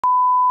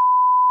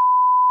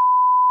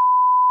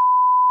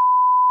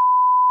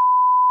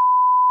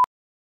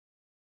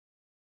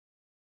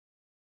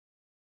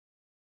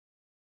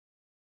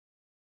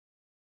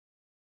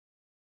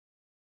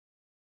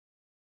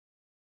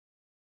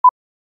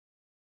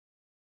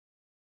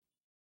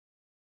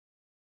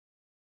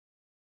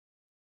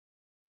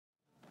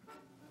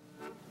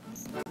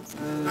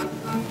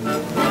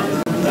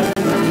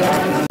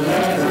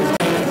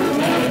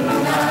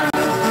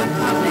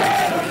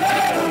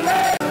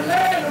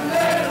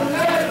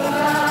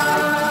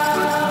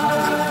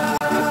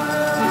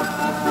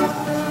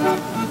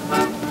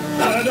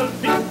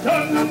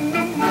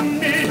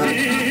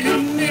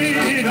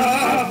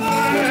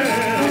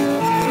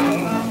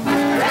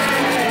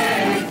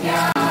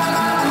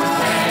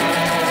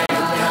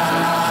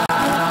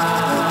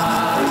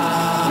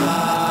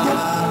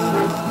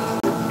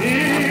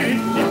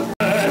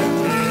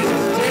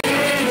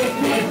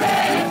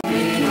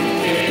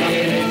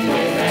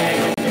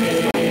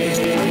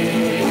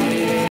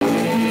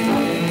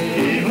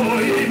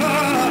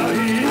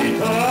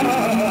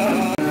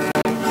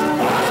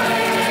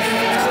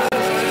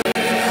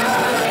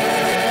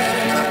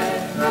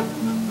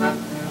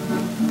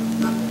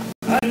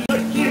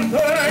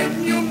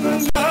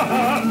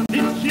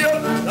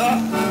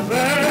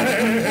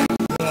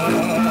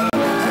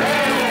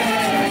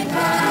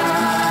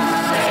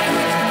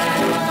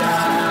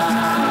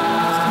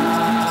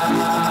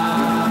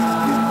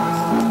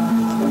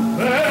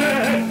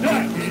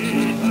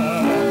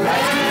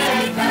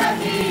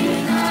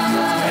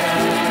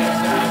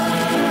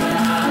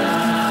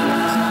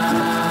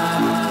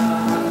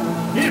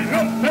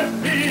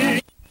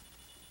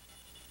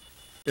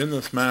in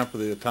this map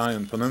of the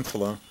Italian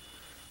peninsula,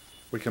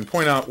 we can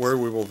point out where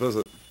we will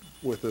visit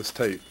with this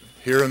tape.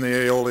 Here in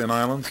the Aeolian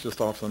Islands,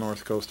 just off the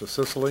north coast of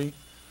Sicily.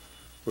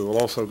 We will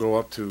also go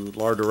up to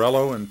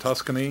Larderello in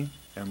Tuscany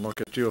and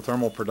look at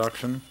geothermal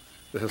production,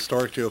 the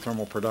historic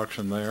geothermal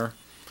production there.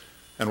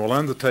 And we'll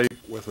end the tape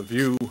with a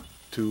view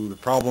to the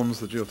problems,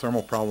 the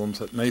geothermal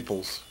problems at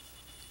Naples.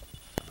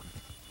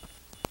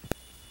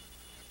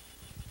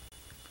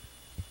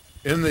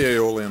 In the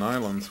Aeolian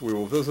Islands, we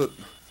will visit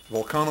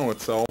Volcano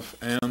itself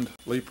and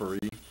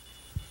Lipari.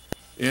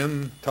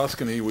 In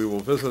Tuscany, we will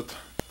visit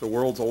the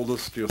world's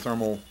oldest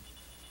geothermal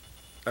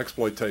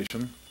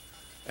exploitation.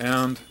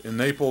 And in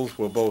Naples,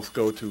 we'll both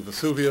go to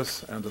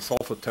Vesuvius and to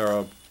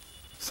Solfatara,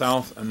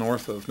 south and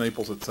north of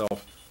Naples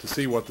itself, to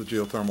see what the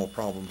geothermal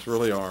problems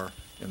really are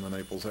in the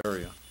Naples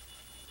area.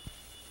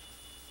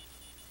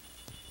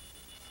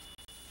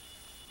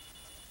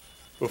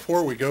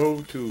 Before we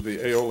go to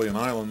the Aeolian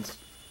Islands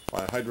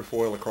by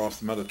hydrofoil across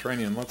the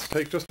Mediterranean, let's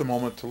take just a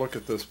moment to look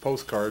at this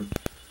postcard,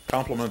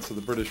 Compliments of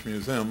the British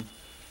Museum,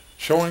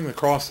 showing the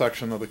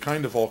cross-section of the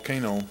kind of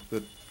volcano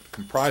that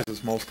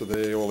comprises most of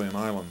the Aeolian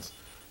Islands.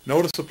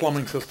 Notice the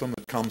plumbing system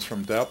that comes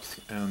from depth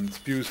and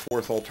spews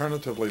forth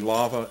alternatively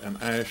lava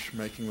and ash,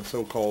 making the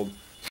so-called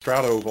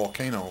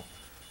stratovolcano.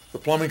 The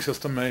plumbing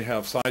system may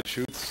have side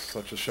chutes,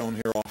 such as shown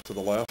here off to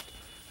the left,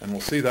 and we'll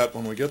see that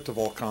when we get to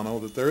Volcano,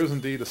 that there is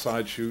indeed a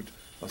side chute,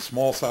 a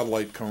small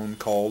satellite cone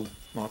called,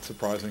 not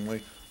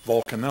surprisingly,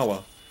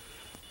 Volcanella.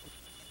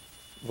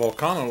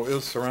 Volcano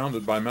is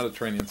surrounded by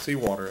Mediterranean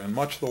seawater, and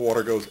much of the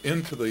water goes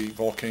into the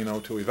volcano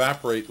to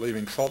evaporate,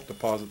 leaving salt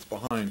deposits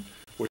behind,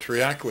 which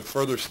react with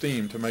further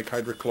steam to make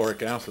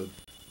hydrochloric acid.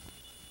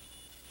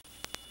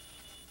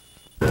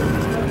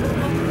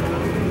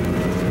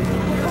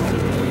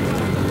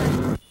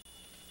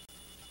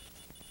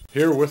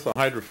 Here with the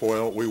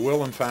hydrofoil, we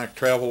will in fact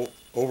travel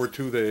over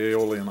to the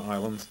Aeolian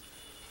Islands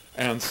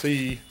and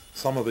see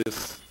some of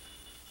this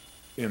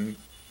in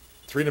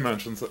 3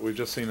 dimensions that we've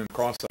just seen in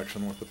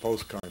cross-section with the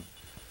postcard.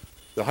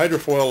 The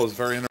hydrofoil is a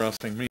very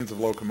interesting means of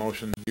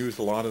locomotion, used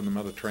a lot in the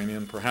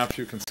Mediterranean. Perhaps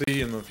you can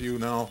see in the view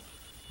now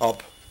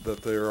up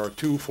that there are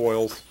 2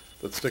 foils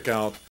that stick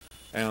out,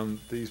 and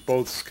these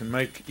boats can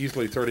make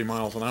easily 30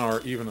 miles an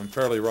hour even in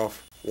fairly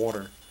rough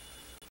water.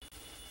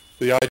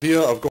 The idea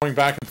of going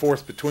back and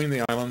forth between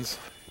the islands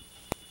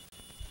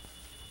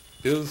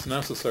is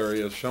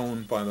necessary as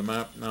shown by the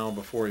map now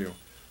before you.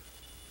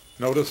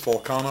 Notice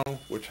Volcano,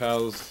 which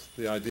has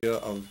the idea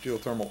of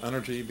geothermal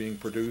energy being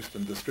produced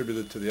and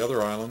distributed to the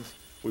other islands.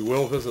 We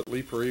will visit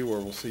Lipari, where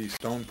we'll see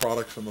stone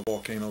products from the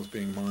volcanoes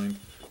being mined,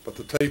 but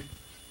the tape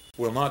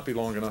will not be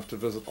long enough to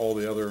visit all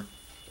the other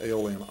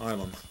Aeolian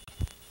Islands.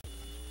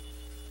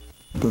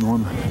 Been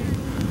one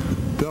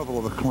devil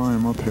of a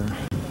climb up here.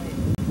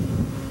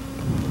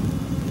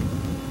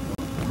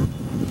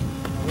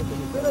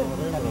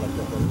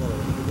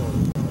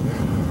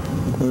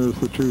 There's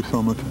the true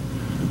summit,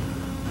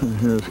 and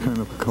here's kind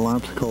of a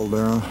collapsed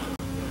caldera.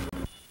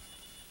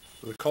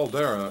 The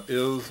caldera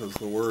is, as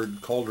the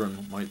word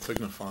cauldron might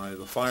signify,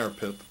 the fire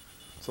pit,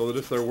 so that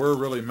if there were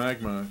really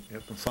magma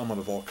at the summit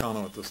of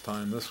Volcano at this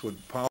time, this would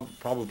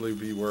probably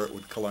be where it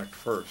would collect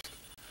first.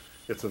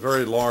 It's a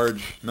very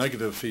large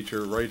negative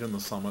feature right in the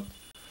summit,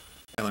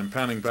 and I'm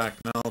panning back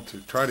now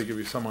to try to give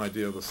you some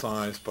idea of the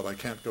size, but I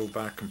can't go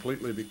back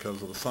completely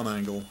because of the sun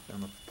angle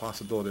and the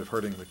possibility of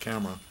hurting the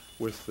camera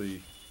with the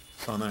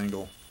sun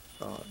angle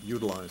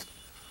utilized.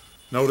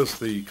 Notice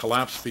the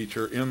collapse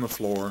feature in the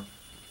floor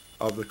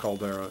of the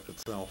caldera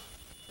itself.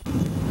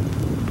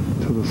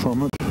 To the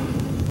summit.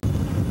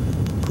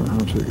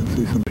 Perhaps you can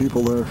see some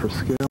people there for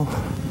scale.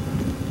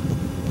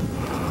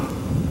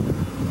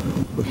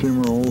 The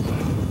fumaroles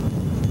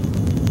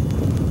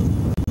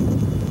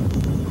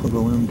for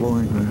the wind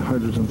blowing the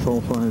hydrogen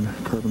sulfide,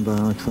 carbon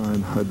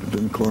dioxide,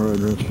 hydrogen chloride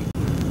rich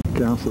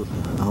gases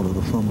out of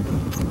the summit.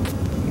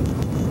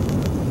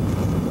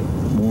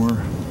 More,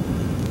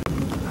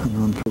 and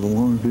on to the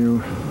long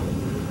view,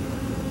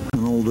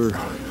 an older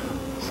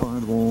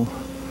sidewall,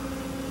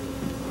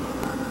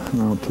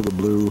 and out to the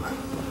blue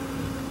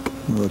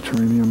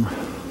Mediterranean.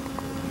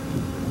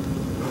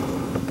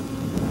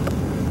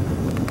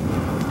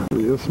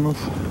 The isthmus,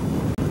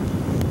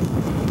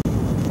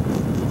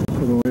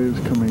 for the waves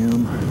coming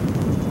in.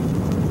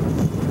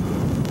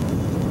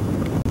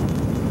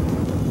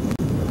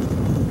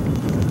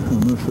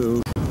 And this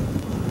is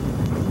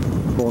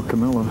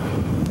Volcanella.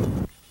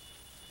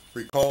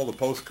 Recall the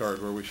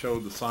postcard where we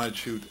showed the side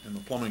chute in the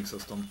plumbing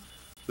system.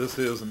 This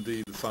is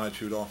indeed the side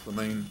chute off the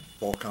main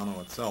volcano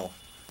itself.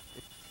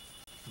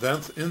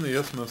 Vents in the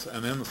isthmus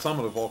and in the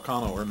summit of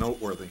Volcano are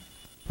noteworthy.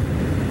 You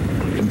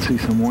can see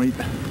some white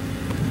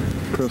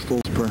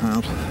crystals,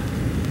 perhaps.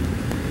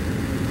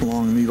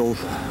 Long needles.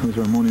 Those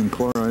are ammonium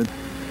chloride.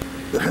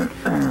 The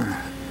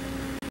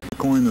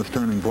coin is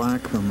turning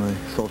black from the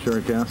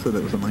sulfuric acid.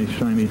 It was a nice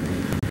shiny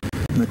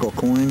nickel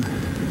coin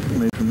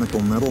made from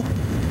nickel metal.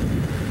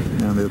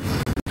 And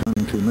it's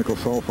turning to nickel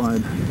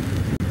sulfide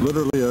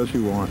literally as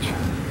you watch.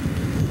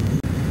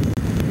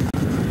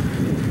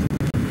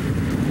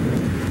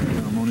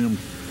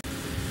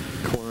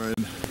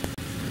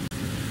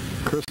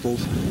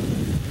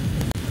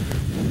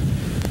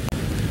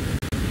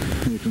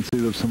 can see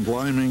there's some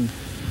bliming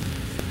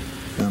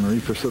and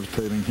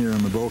reprecipitating here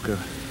in the Boca.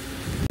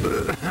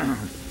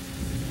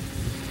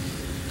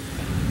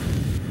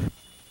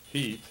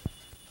 Heat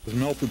has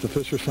melted the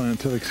Fisher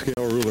scientific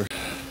scale ruler.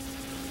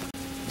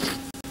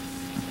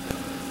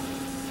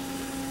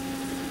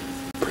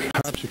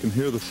 Perhaps you can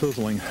hear the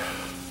sizzling.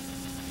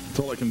 That's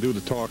all I can do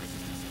to talk.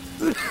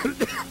 The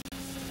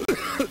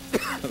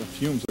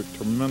fumes are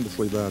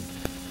tremendously bad.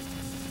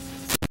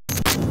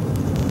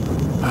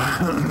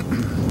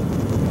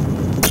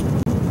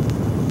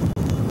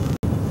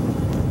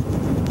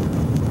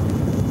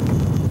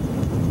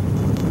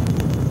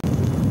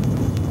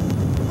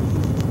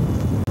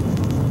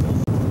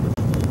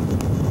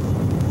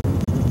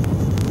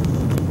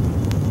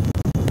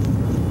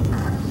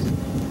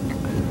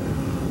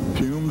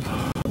 Fumes?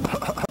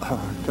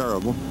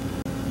 Terrible.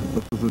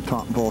 This is the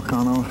top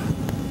volcano,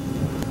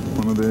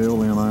 one of the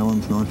Aeolian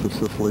Islands north of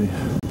Sicily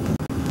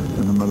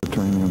in the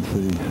Mediterranean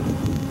Sea.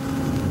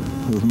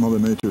 This is Mother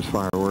Nature's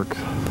fireworks.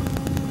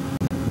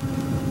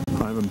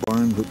 Ivan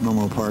Barnes at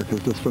Menlo Park has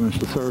just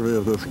finished a survey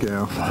of this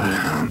gas.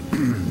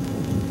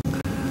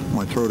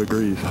 My throat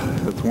agrees.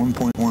 It's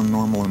 1.1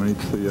 normal in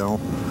HCl,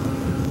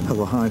 has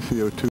a high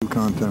CO2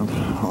 content,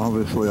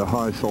 obviously a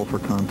high sulfur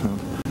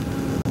content,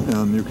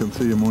 and you can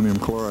see ammonium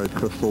chloride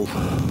crystals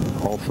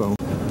also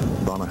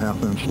about a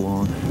half-inch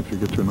long if you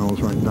get your nose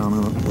right down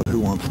in it, but who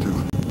wants to?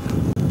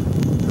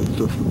 It's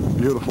just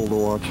beautiful to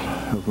watch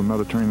as the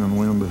Mediterranean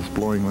wind is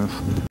blowing this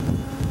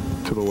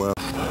to the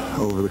west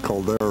over the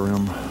caldera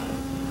rim.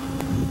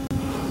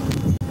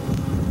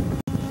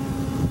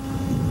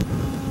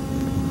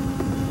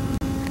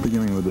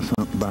 Beginning the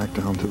descent back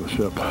down to the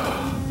ship.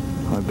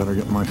 I'd better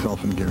get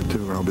myself in gear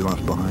too or I'll be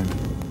left behind.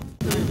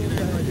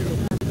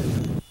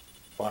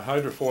 By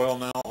hydrofoil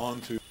now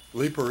on to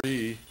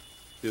Lipari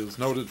is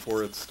noted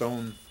for its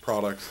stone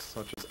products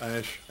such as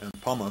ash and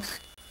pumice.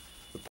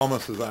 The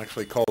pumice is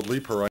actually called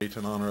Liparite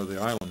in honor of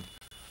the island.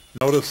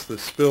 Notice the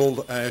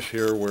spilled ash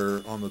here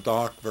where on the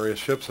dock various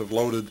ships have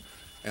loaded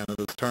and it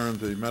has turned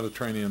the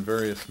Mediterranean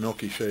various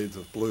milky shades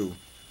of blue.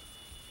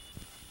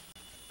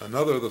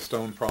 Another of the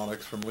stone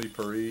products from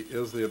Lipari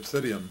is the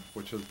obsidian,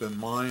 which has been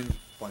mined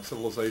by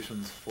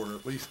civilizations for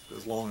at least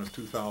as long as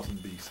 2000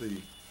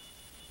 BC.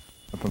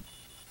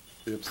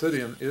 The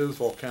obsidian is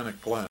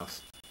volcanic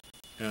glass,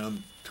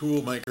 and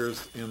tool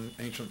makers in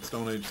ancient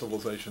Stone Age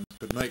civilizations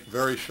could make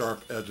very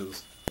sharp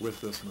edges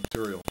with this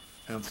material.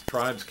 Hence,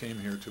 tribes came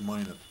here to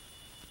mine it.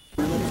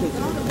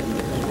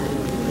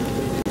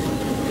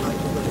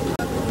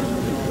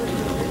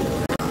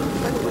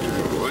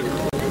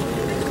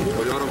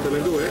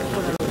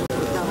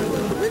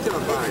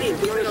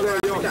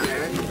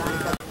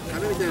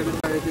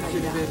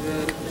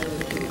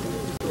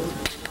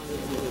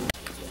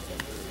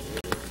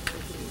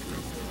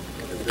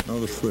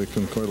 Notice the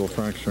conchoidal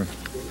fracture.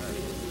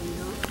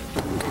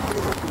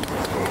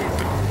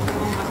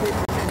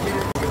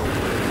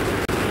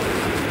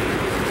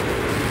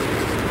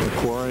 The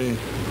quarry.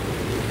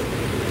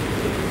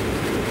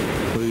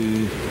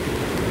 The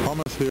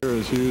pumice here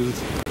is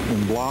used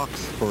in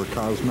blocks for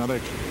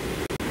cosmetic,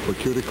 for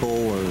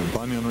cuticle or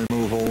bunion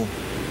removal.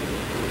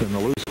 In the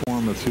loose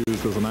form, it's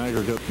used as an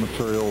aggregate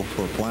material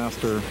for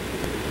plaster,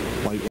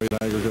 lightweight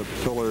aggregate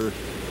filler.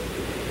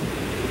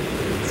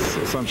 It's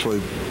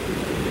essentially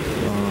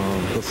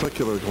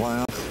vesicular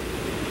glass,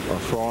 or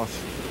froth,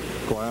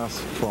 glass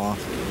froth,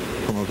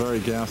 from a very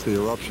gassy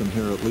eruption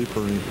here at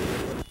Lipari.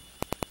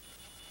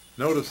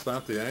 Notice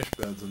that the ash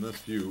beds in this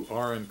view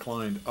are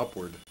inclined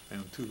upward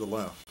and to the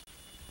left.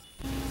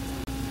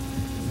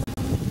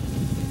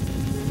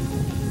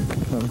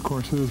 That, of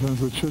course, is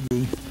as it should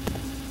be,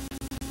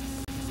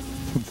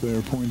 since they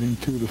are pointing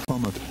to the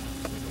summit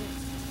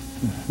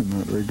in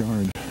that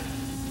regard.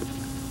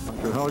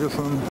 Dr.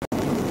 Helgeson.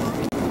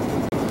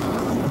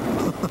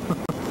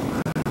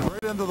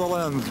 Right into the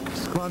lens.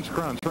 Crunch,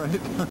 crunch,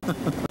 right?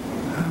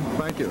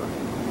 Thank you.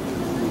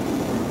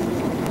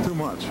 Too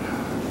much.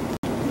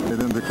 Get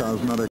into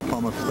cosmetic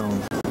pumice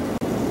stones.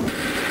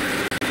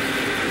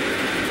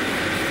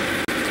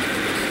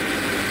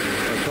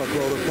 A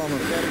truckload of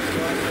pumice.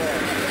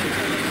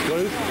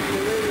 Please?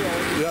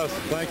 Yes,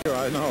 thank you,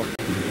 I know.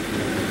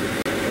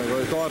 I'm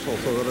very thoughtful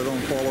so that I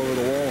don't fall over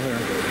the wall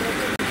here.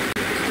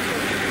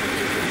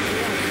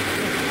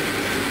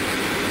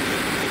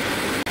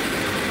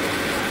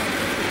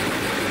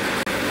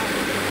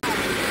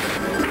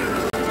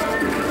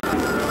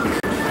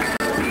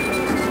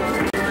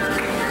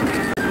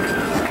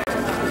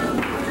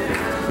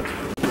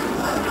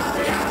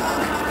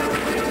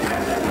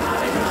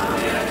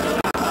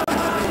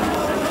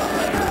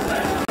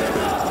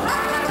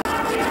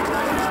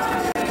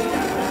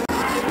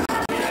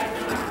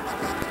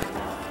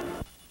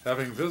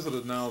 Having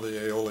visited now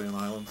the Aeolian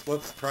Islands,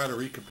 let's try to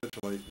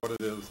recapitulate what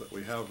it is that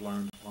we have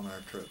learned on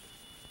our trip.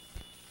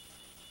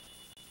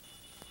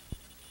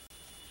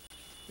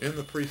 In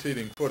the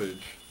preceding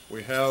footage,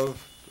 we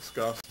have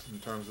discussed, in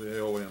terms of the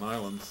Aeolian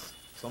Islands,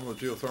 some of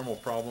the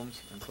geothermal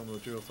problems and some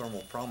of the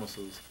geothermal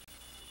promises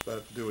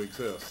that do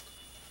exist.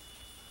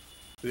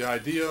 The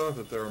idea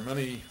that there are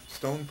many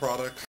stone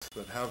products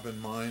that have been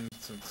mined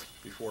since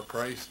before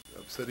Christ,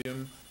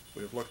 obsidian,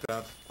 we have looked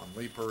at on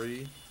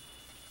Lipari.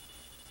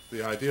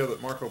 The idea that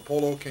Marco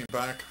Polo came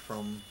back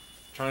from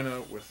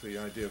China with the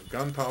idea of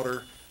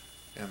gunpowder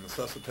and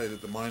necessitated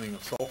the mining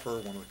of sulfur.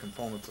 One of the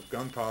components of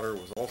gunpowder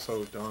was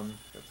also done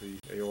at the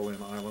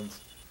Aeolian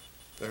Islands.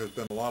 There has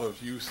been a lot of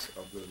use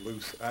of the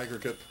loose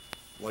aggregate,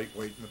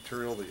 lightweight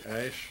material, the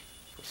ash,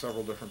 for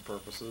several different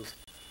purposes.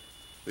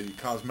 The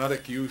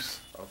cosmetic use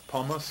of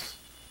pumice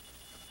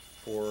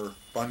for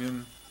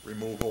bunion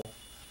removal,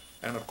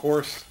 and of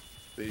course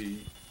the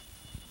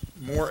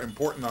more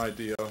important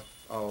idea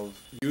of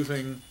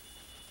using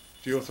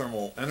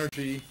geothermal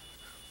energy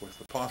with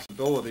the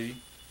possibility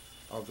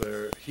of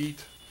their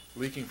heat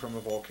leaking from the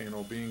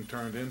volcano being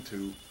turned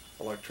into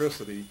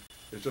electricity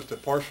is just a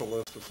partial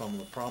list of some of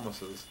the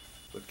promises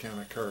that can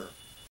occur.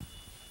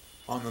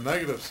 On the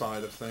negative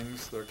side of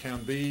things, there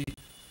can be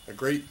a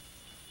great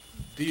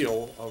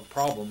deal of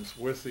problems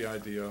with the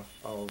idea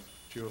of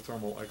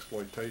geothermal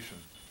exploitation.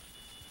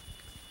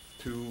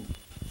 To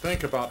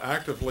think about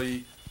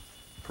actively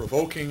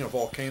provoking a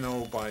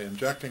volcano by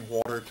injecting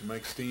water to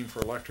make steam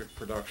for electric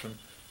production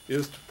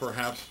is to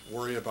perhaps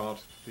worry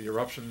about the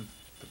eruption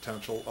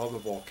potential of the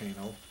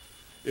volcano.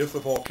 If the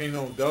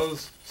volcano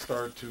does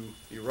start to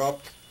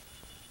erupt,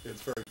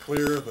 it's very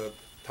clear that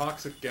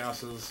toxic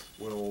gases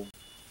will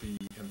be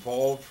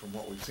involved from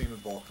what we've seen at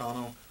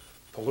Volcano.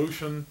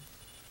 Pollution,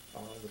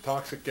 the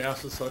toxic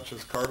gases such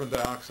as carbon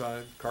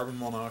dioxide, carbon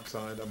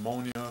monoxide,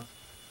 ammonia,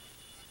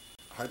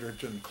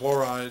 hydrogen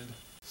chloride,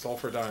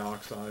 sulfur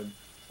dioxide,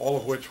 all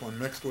of which when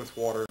mixed with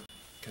water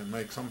can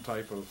make some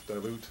type of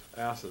dilute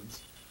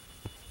acids.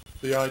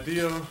 The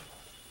idea,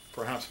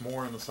 perhaps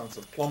more in the sense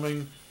of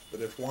plumbing,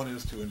 that if one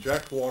is to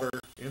inject water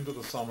into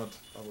the summit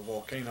of a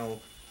volcano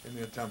in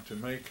the attempt to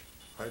make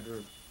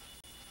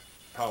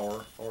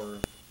hydropower, or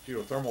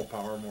geothermal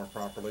power more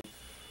properly,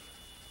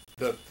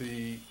 that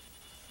the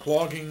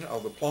clogging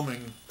of the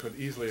plumbing could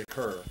easily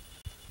occur.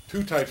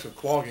 Two types of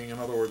clogging, in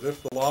other words,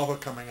 if the lava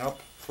coming up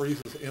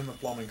freezes in the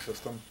plumbing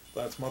system,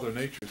 that's Mother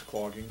Nature's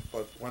clogging,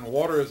 but when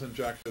water is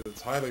injected,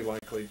 it's highly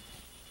likely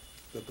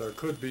that there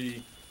could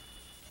be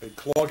a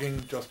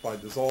clogging just by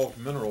dissolved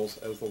minerals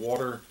as the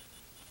water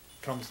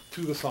comes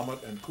to the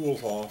summit and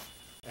cools off,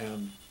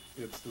 and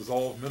its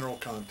dissolved mineral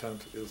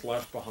content is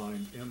left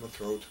behind in the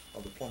throat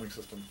of the plumbing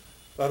system.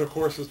 That, of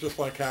course, is just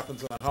like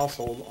happens in a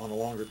household on a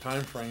longer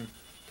time frame,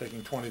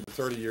 taking 20 to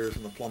 30 years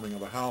in the plumbing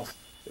of a house.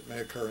 It may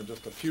occur in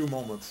just a few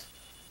moments,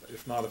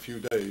 if not a few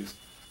days,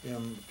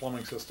 in the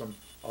plumbing system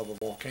of a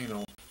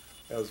volcano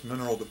as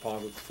mineral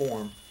deposits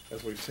form,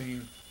 as we've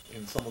seen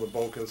in some of the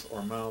bocas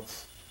or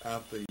mouths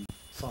at the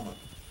summit.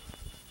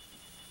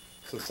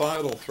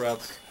 Societal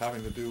threats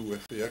having to do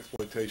with the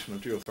exploitation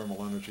of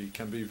geothermal energy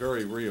can be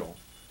very real.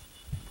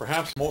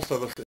 Perhaps most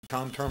of us in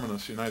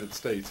conterminous United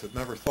States had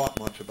never thought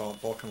much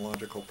about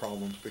volcanological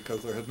problems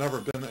because there had never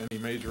been any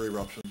major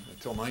eruption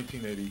until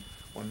 1980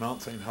 when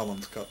Mount St.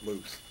 Helens cut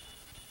loose.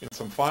 In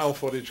some file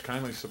footage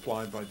kindly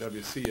supplied by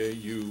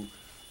WCAU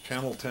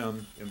Channel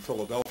 10 in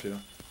Philadelphia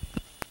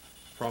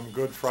from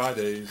Good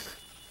Friday's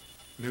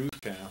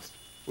newscast,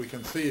 we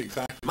can see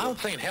exactly... Mount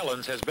St.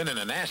 Helens has been in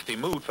a nasty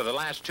mood for the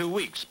last 2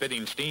 weeks,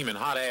 spitting steam and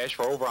hot ash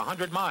for over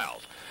 100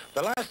 miles.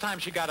 The last time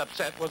she got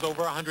upset was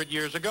over 100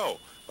 years ago,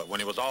 but when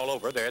it was all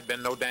over, there had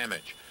been no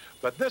damage.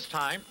 But this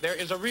time, there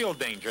is a real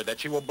danger that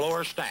she will blow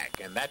her stack,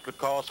 and that could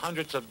cause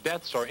hundreds of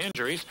deaths or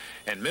injuries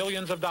and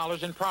millions of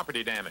dollars in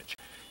property damage.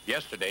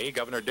 Yesterday,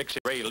 Governor Dixie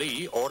Ray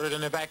Lee ordered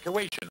an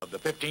evacuation of the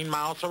 15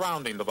 miles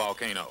surrounding the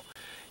volcano.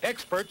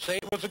 Experts say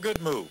it was a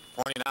good move,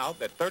 pointing out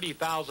that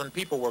 30,000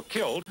 people were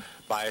killed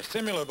by a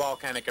similar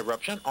volcanic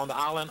eruption on the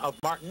island of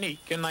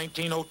Martinique in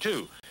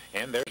 1902,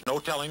 and there's no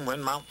telling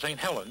when Mount St.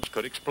 Helens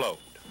could explode.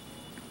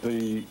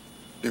 The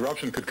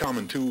eruption could come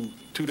in two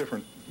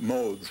different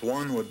modes.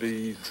 One would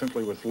be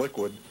simply with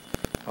liquid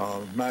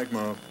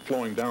magma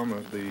flowing down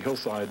the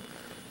hillside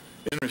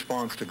in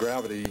response to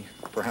gravity,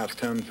 perhaps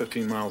 10,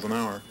 15 miles an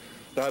hour.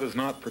 That is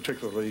not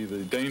particularly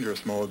the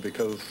dangerous mode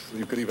because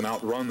you could even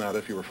outrun that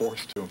if you were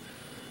forced to.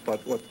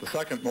 But what the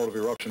second mode of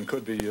eruption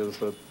could be is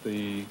that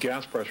the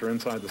gas pressure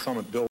inside the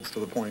summit builds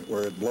to the point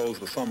where it blows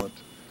the summit.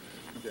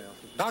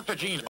 Dr.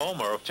 Gene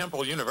Ulmer of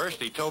Temple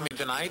University told me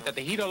tonight that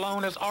the heat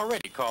alone has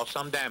already caused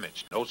some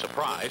damage. No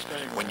surprise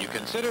when you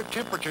consider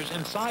temperatures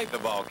inside the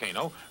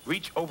volcano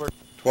reach over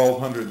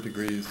 1,200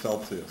 degrees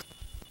Celsius.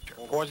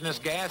 Poisonous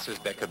gases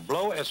that could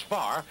blow as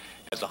far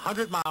as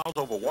 100 miles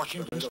over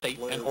Washington State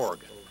and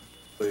Oregon.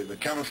 The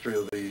chemistry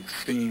of the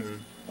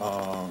steam,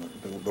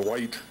 the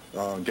white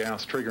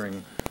gas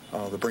triggering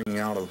the bringing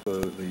out of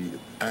the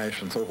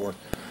ash and so forth,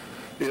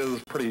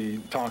 is pretty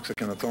toxic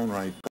in its own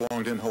right.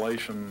 Prolonged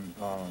inhalation,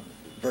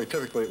 very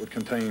typically it would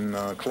contain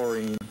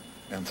chlorine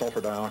and sulfur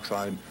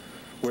dioxide,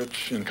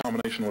 which in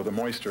combination with the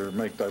moisture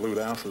make dilute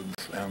acids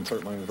and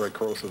certainly very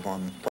corrosive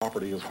on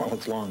property as well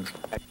as lungs.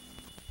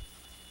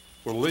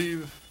 We'll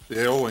leave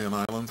the Aeolian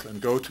Islands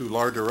and go to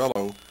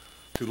Lardurello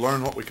to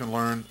learn what we can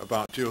learn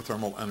about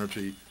geothermal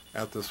energy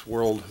at this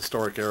World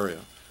Historic Area.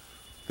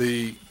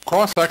 The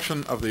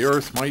cross-section of the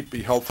Earth might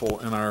be helpful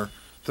in our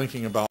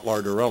thinking about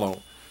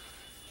Larderello.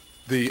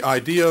 The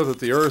idea that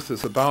the Earth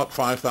is about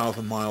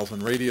 5,000 miles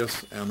in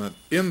radius and that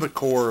in the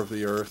core of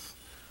the Earth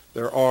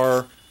there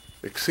are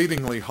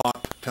exceedingly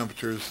hot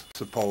temperatures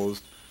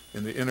supposed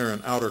in the inner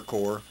and outer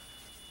core,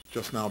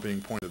 just now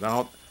being pointed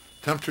out.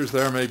 Temperatures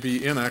there may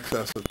be in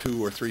excess of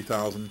 2,000 or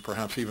 3,000,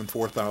 perhaps even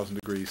 4,000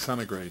 degrees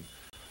centigrade.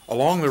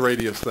 Along the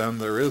radius then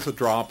there is a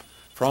drop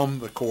from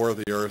the core of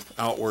the Earth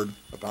outward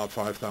about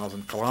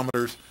 5,000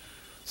 kilometers,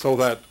 so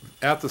that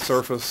at the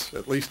surface,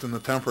 at least in the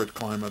temperate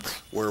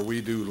climates where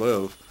we do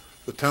live,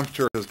 the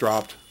temperature has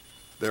dropped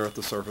there at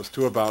the surface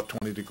to about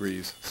 20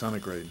 degrees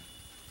centigrade.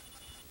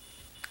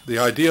 The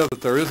idea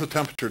that there is a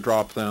temperature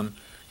drop then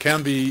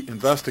can be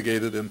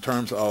investigated in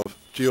terms of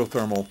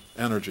geothermal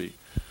energy.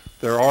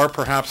 There are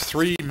perhaps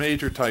three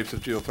major types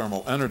of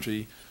geothermal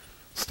energy: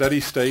 steady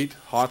state,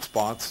 hot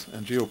spots,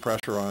 and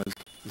geopressurized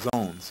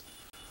zones.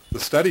 The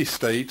steady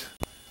state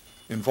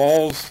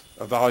involves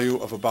a value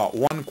of about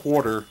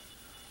 1/4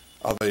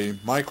 of a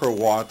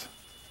microwatt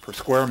per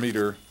square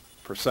meter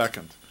per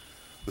second.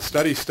 The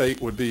steady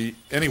state would be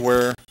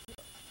anywhere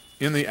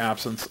in the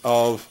absence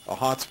of a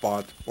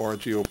hotspot or a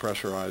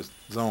geopressurized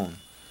zone.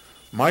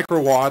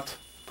 Microwatt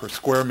per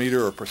square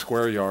meter or per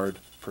square yard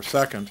per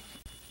second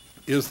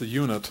is the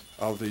unit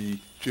of the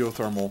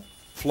geothermal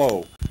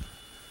flow.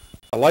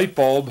 A light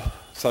bulb,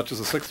 such as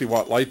a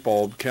 60-watt light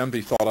bulb, can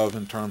be thought of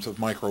in terms of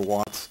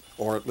microwatts,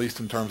 or at least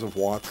in terms of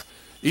watts.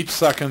 Each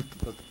second,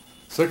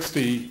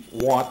 60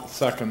 watt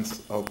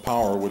seconds of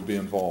power would be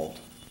involved.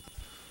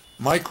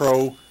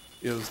 Micro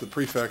is the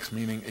prefix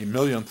meaning a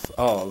millionth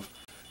of,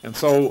 and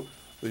so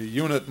the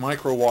unit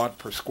microwatt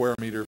per square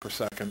meter per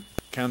second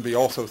can be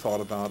also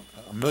thought about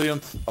a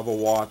millionth of a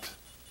watt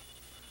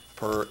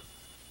per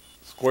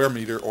square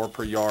meter, or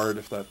per yard,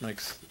 if that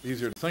makes it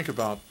easier to think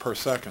about, per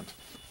second.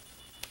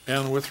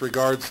 And with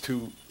regards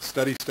to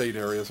steady state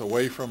areas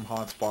away from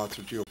hotspots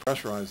or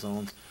geopressurized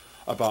zones,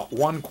 about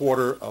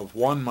 1/4 of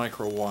 1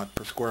 microwatt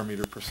per square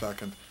meter per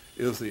second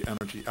is the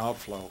energy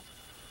outflow.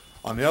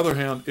 On the other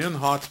hand, in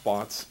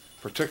hotspots,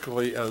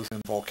 particularly as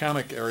in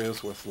volcanic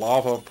areas with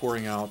lava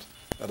pouring out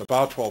at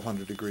about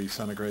 1200 degrees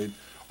centigrade,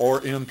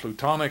 or in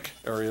plutonic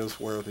areas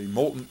where the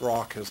molten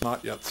rock has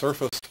not yet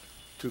surfaced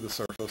to the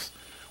surface,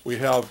 we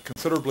have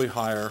considerably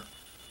higher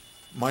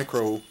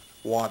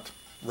microwatt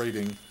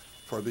rating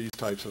for these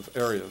types of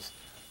areas.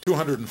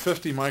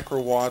 250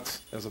 microwatts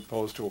as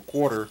opposed to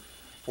 1/4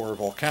 for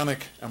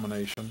volcanic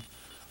emanation,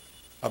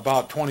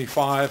 about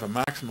 25, a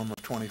maximum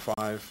of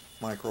 25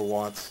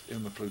 microwatts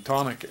in the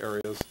plutonic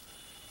areas,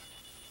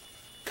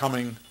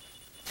 coming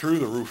through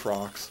the roof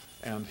rocks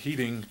and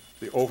heating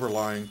the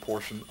overlying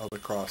portion of the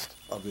crust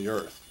of the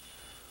Earth.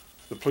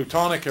 The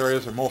plutonic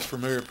areas are most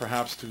familiar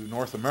perhaps to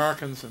North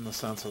Americans in the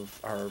sense of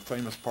our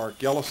famous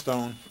park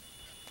Yellowstone,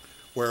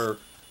 where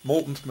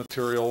molten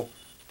material,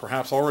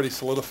 perhaps already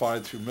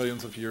solidified through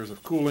millions of years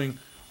of cooling,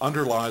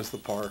 underlies the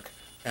park,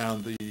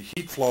 and the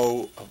heat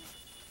flow,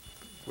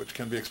 which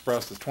can be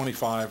expressed as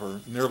 25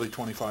 or nearly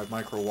 25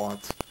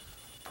 microwatts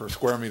per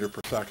square meter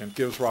per second,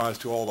 gives rise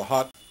to all the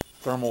hot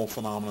thermal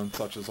phenomena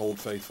such as Old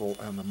Faithful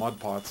and the mud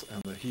pots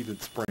and the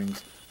heated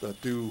springs that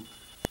do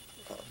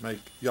make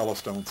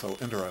Yellowstone so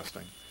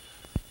interesting.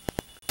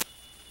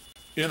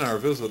 In our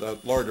visit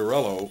at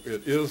Larderello,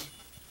 it is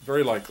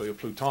very likely a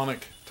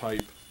plutonic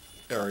type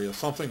area,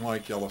 something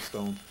like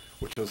Yellowstone,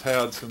 which has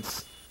had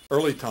since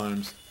early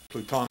times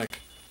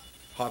plutonic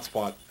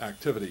hotspot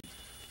activity.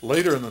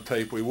 Later in the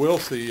tape we will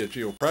see a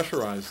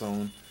geopressurized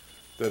zone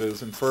that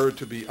is inferred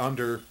to be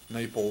under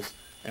Naples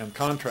and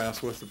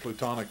contrasts with the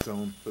plutonic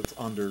zone that's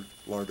under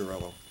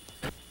Larderello.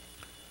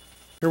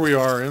 Here we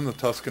are in the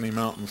Tuscany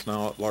Mountains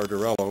now at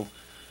Larderello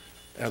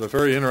at a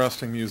very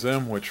interesting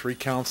museum which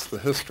recounts the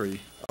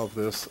history of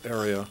this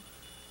area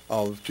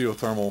of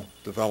geothermal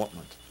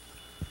development.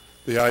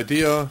 The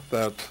idea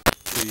that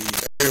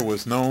the area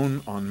was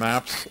known on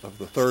maps of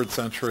the 3rd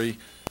century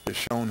is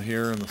shown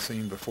here in the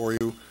scene before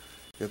you.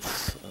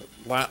 It's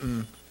a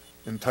Latin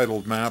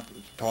entitled map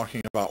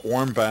talking about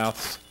warm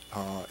baths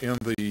in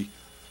the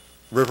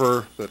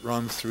river that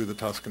runs through the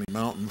Tuscany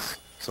Mountains.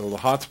 So the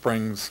hot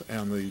springs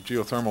and the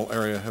geothermal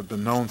area have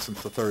been known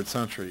since the 3rd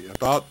century.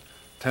 About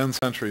 10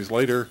 centuries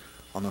later,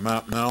 on the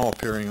map now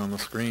appearing on the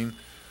screen,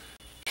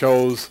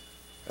 shows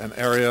an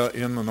area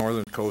in the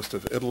northern coast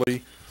of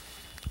Italy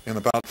in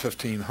about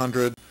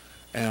 1500,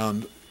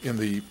 and in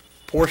the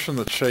portion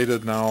that's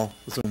shaded now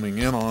zooming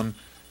in on,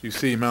 you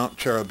see Mount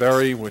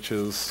Cheraberi, which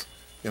is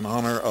in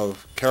honor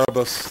of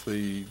Carabas,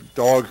 the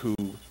dog who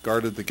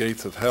guarded the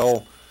gates of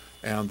hell,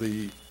 and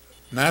the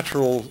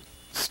natural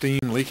steam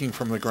leaking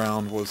from the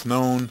ground was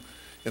known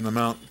in the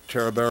Mount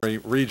Cheraberi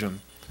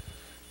region.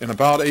 In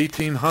about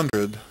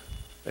 1800,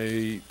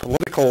 a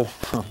political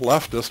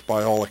leftist,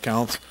 by all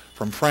accounts,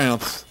 from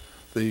France,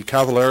 the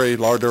Cavaliere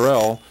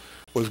Larderel,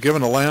 was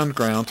given a land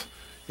grant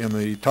in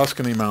the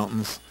Tuscany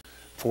Mountains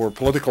for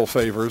political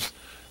favors,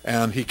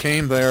 and he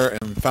came there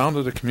and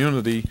founded a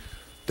community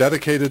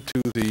dedicated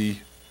to the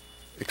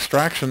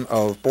extraction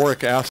of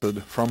boric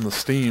acid from the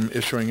steam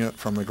issuing it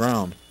from the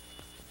ground.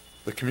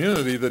 The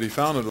community that he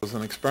founded was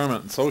an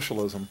experiment in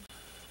socialism.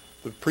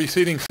 The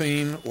preceding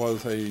scene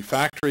was a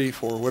factory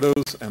for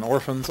widows and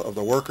orphans of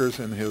the workers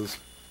in his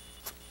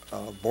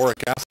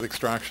boric acid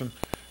extraction,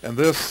 and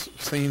this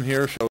scene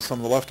here shows some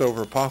of the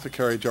leftover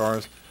apothecary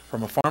jars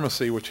from a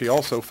pharmacy which he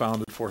also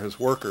founded for his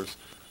workers.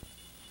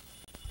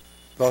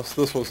 Thus,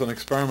 this was an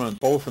experiment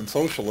both in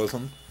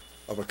socialism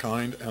of a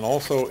kind and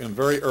also in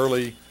very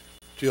early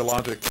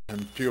geologic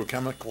and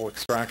geochemical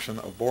extraction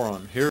of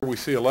boron. Here we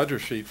see a ledger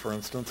sheet, for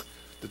instance,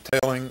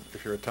 detailing,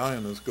 if your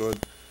Italian is good,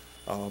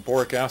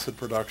 boric acid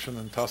production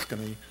in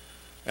Tuscany,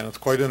 and it's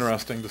quite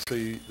interesting to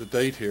see the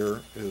date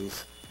here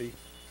is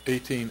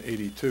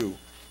 1882.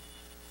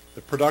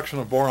 The production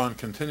of boron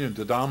continued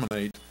to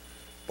dominate,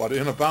 but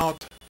in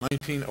about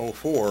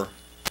 1904,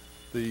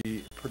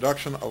 the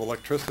production of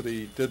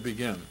electricity did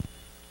begin.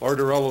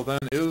 Larderello then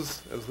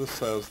is, as this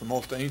says, the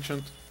most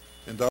ancient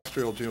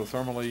industrial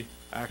geothermally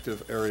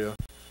active area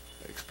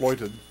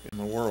exploited in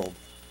the world.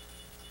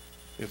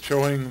 It's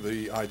showing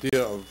the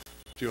idea of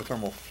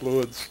geothermal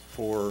fluids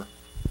for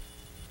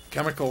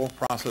chemical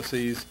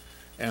processes,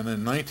 and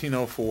in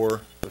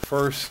 1904, the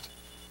first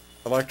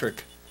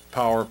electric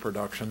power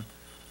production.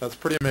 That's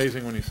pretty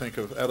amazing when you think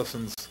of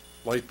Edison's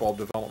light bulb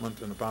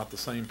development in about the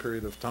same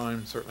period of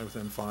time, certainly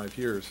within 5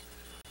 years.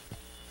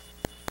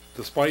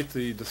 Despite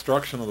the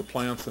destruction of the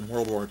plants in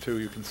World War II,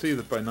 you can see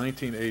that by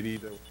 1980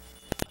 the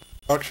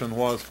production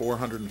was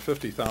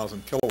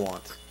 450,000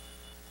 kilowatts.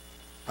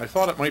 I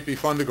thought it might be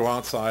fun to go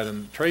outside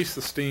and trace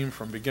the steam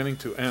from beginning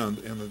to end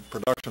in the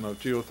production of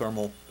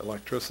geothermal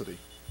electricity.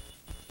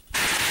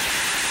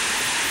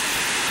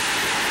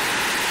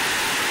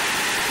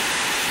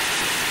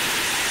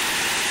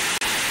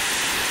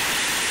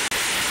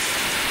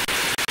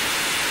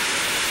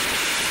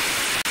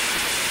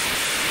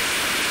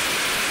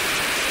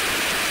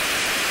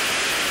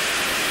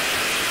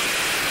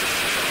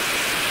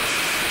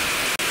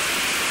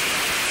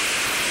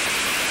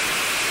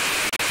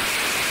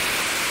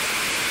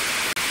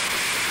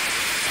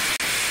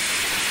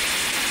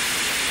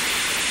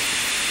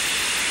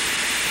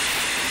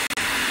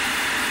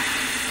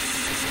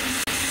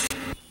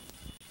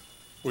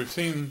 We've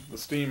seen the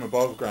steam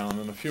above ground.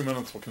 In a few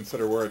minutes we'll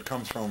consider where it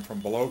comes from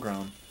below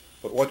ground.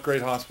 But what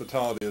great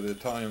hospitality of the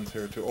Italians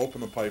here to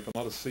open the pipe and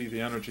let us see the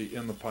energy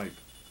in the pipe.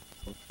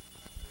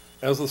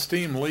 As the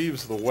steam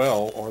leaves the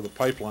well, or the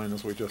pipeline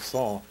as we just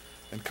saw,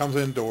 and comes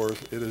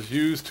indoors, it is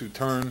used to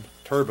turn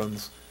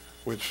turbines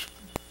which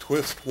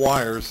twist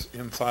wires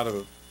inside of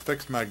a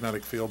fixed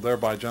magnetic field,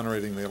 thereby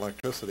generating the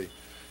electricity.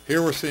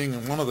 Here we're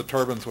seeing one of the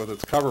turbines with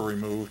its cover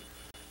removed,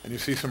 and you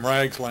see some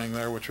rags laying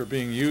there which are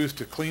being used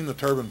to clean the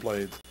turbine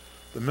blades.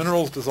 The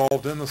minerals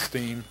dissolved in the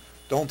steam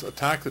don't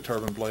attack the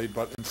turbine blade,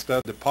 but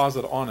instead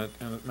deposit on it,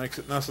 and it makes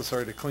it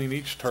necessary to clean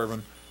each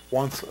turbine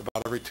once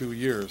about every 2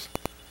 years.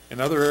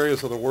 In other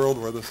areas of the world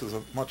where this is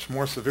a much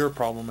more severe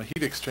problem, a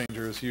heat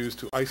exchanger is used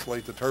to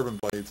isolate the turbine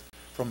blades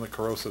from the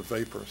corrosive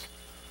vapors.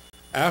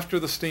 After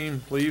the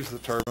steam leaves the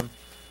turbine,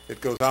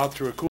 it goes out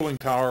through a cooling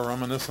tower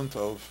reminiscent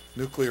of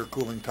nuclear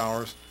cooling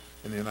towers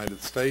in the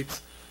United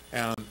States,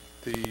 and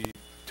the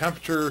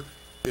temperature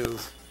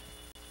is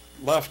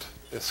left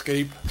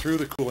escape through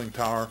the cooling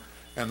tower,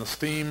 and the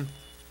steam,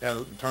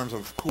 in terms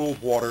of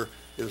cooled water,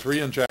 is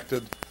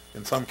re-injected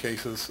in some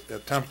cases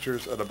at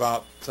temperatures at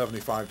about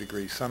 75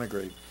 degrees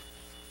centigrade.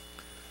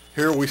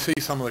 Here we see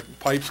some of the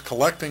pipes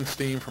collecting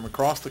steam from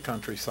across the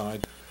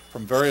countryside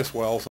from various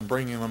wells and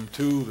bringing them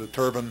to the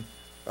turbine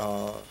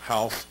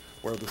house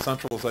where the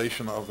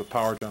centralization of the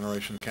power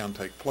generation can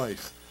take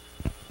place.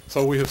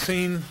 So we have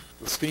seen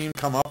the steam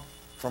come up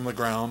from the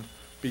ground,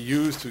 be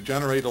used to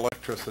generate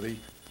electricity,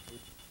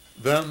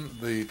 then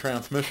the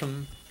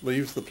transmission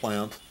leaves the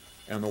plant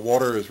and the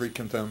water is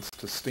recondensed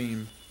to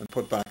steam and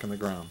put back in the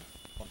ground.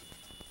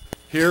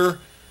 Here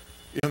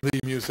in the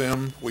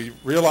museum we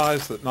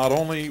realize that not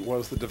only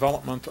was the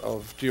development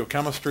of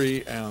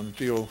geochemistry and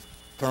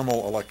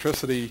geothermal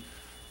electricity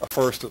a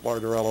first at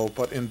Larderello,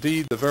 but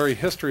indeed the very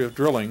history of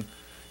drilling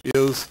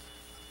is,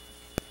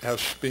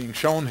 as being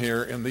shown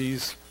here in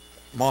these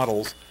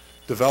models,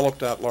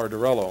 developed at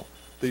Larderello.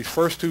 These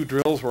first two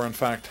drills were in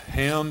fact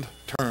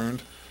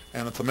hand-turned,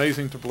 and it's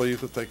amazing to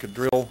believe that they could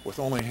drill with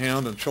only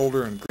hand and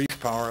shoulder and grease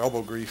power,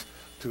 elbow grease,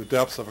 to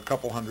depths of a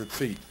couple hundred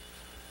feet.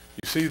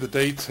 You see the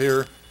dates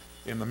here.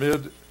 In the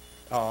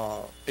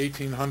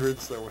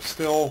mid-1800s, there was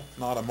still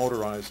not a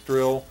motorized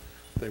drill.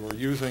 They were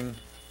using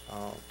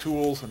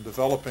tools and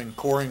developing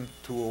coring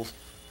tools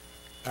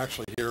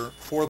actually here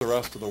for the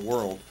rest of the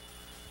world.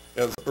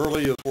 As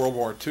early as World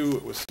War II,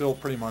 it was still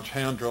pretty much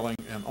hand drilling,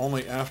 and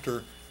only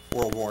after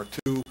World War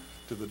II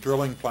did the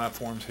drilling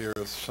platforms here,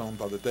 as shown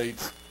by the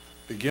dates,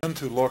 begin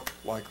to look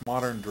like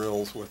modern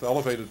drills with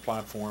elevated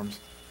platforms,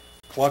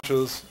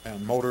 clutches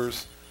and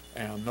motors,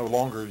 and no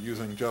longer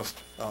using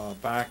just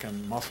back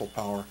and muscle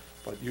power,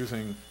 but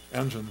using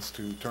engines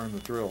to turn the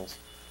drills.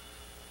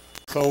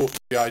 So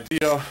the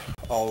idea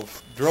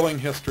of drilling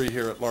history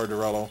here at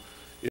Larderello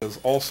is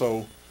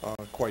also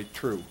quite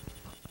true.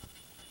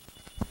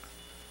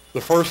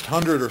 The first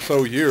 100 or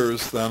so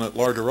years then at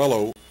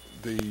Lardorello,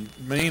 the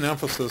main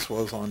emphasis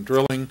was on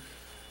drilling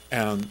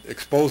and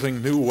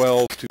exposing new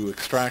wells to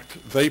extract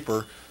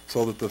vapor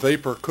so that the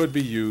vapor could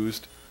be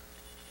used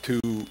to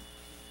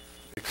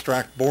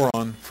extract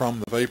boron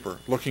from the vapor.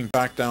 Looking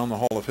back down the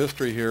hall of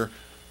history here,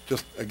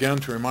 just again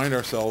to remind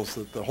ourselves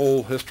that the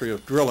whole history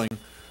of drilling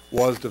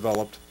was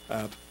developed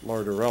at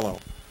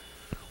Lardorello.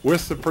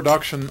 With the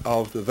production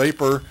of the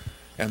vapor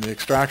and the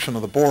extraction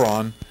of the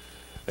boron,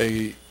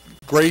 a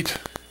great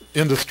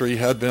industry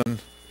had been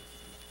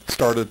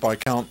started by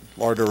Count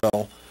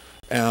Lardorello,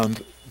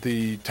 and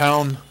the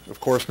town, of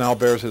course, now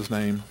bears his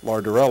name,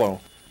 Lardorello.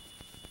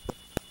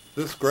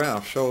 This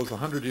graph shows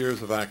 100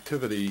 years of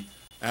activity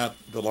at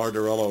the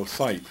Lardorello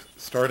site,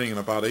 starting in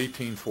about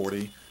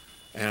 1840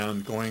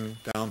 and going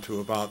down to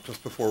about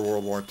just before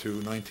World War II,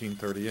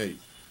 1938.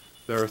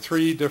 There are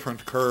three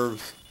different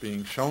curves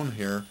being shown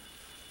here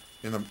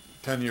in the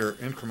 10-year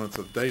increments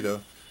of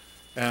data,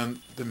 and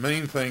the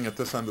main thing at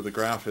this end of the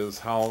graph is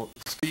how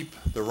steep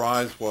the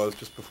rise was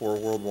just before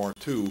World War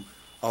II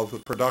of the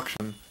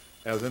production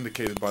as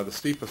indicated by the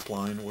steepest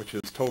line, which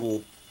is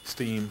total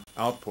steam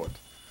output.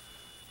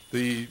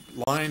 The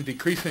line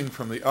decreasing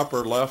from the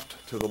upper left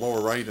to the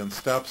lower right in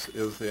steps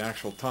is the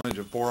actual tonnage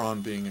of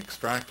boron being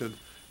extracted,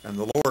 and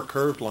the lower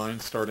curved line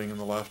starting in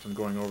the left and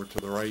going over to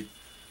the right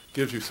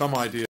gives you some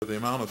idea of the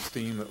amount of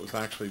steam that was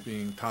actually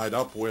being tied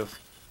up with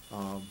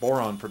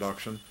boron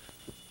production.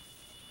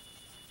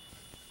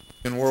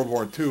 In World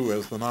War II,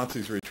 as the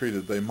Nazis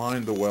retreated, they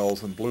mined the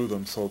wells and blew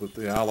them so that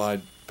the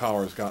Allied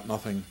powers got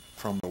nothing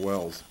from the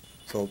wells.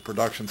 So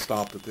production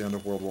stopped at the end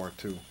of World War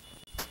II.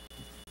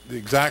 The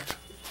exact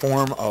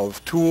form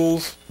of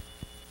tools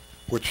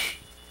which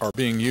are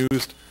being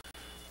used,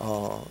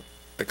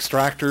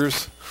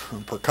 extractors,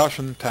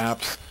 percussion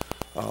taps,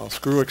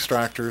 screw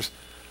extractors,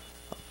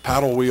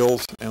 paddle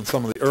wheels, and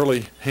some of the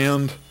early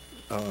hand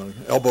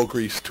elbow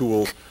grease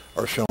tools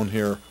are shown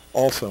here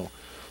also.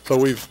 So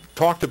we've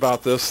talked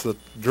about this, that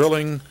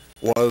drilling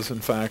was in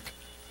fact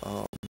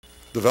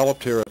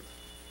developed here at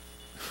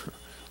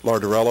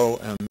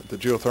Lardorello and the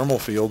geothermal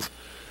fields.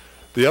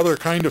 The other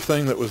kind of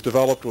thing that was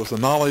developed was the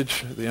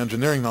knowledge, the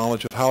engineering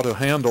knowledge of how to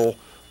handle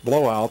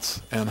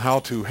blowouts and how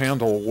to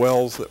handle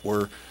wells that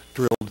were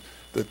drilled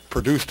that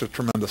produced a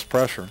tremendous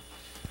pressure.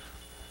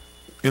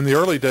 In the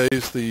early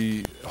days,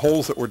 the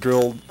holes that were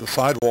drilled, the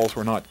sidewalls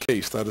were not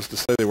cased. That is to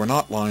say, they were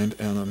not lined,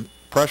 and a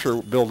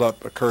pressure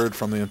buildup occurred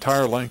from the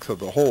entire length of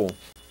the hole.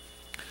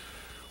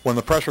 When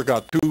the pressure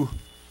got too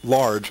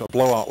large, a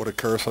blowout would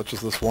occur, such as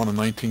this one in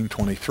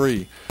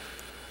 1923.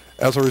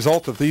 As a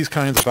result of these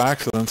kinds of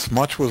accidents,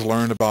 much was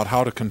learned about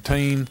how to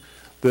contain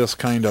this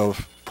kind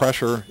of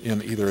pressure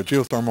in either a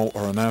geothermal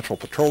or a natural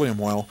petroleum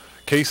well.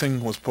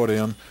 Casing was put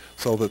in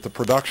so that the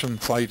production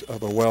site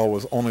of the well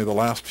was only the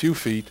last few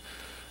feet,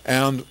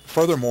 and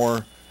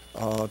furthermore,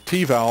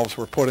 T-valves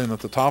were put in at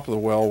the top of the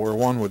well where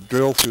one would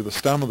drill through the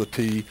stem of the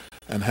T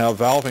and have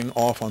valving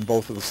off on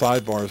both of the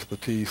sidebars of the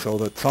T so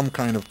that some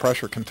kind of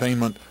pressure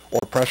containment or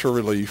pressure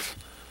relief,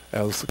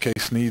 as the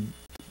case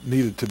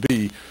needed to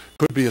be,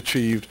 could be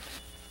achieved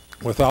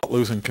without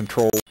losing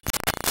control.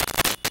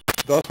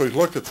 Thus, we've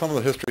looked at some of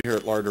the history here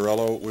at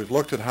Lardorello. We've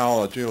looked at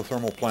how a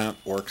geothermal plant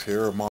works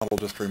here, a model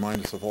just to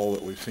remind us of all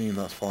that we've seen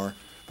thus far.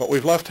 But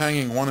we've left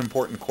hanging one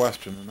important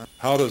question, and that's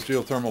how does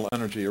geothermal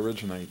energy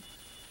originate?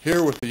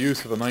 Here, with the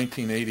use of a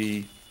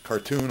 1980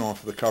 cartoon off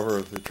of the cover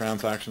of the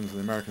Transactions of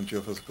the American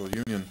Geophysical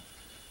Union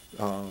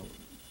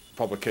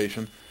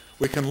publication,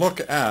 we can look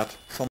at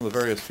some of the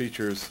various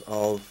features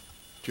of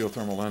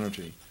geothermal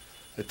energy.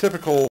 A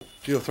typical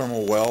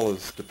geothermal well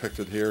is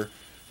depicted here,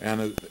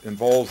 and it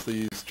involves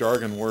these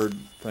jargon word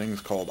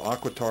things called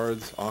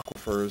aquatards,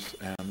 aquifers,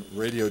 and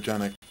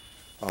radiogenic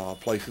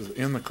places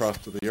in the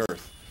crust of the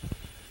earth.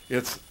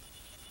 It's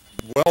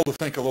well to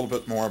think a little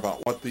bit more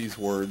about what these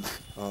words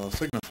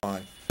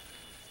signify.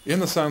 In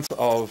the sense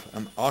of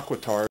an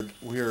aquatard,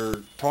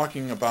 we're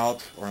talking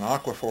about, or an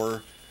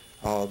aquifer,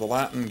 the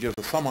Latin gives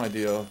us some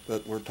idea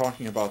that we're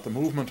talking about the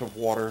movement of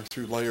water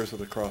through layers of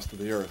the crust of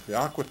the earth. The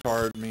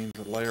aquatard means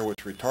a layer which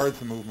retards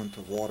the movement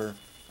of water.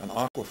 An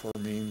aquifer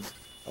means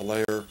a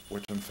layer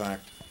which in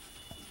fact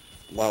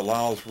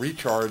allows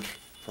recharge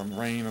from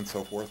rain and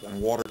so forth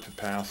and water to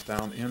pass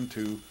down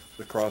into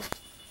the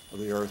crust of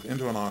the earth,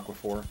 into an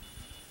aquifer.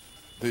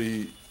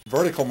 The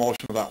vertical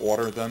motion of that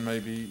water then may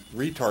be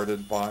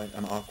retarded by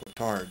an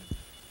aquatard.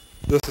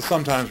 This is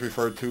sometimes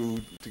referred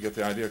to get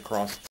the idea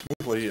across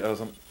smoothly,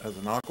 as an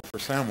aquifer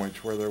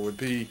sandwich, where there would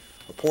be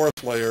a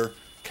porous layer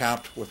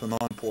capped with a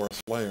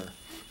non-porous layer.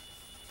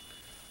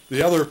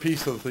 The other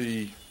piece of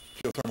the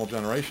geothermal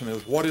generation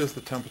is what is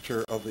the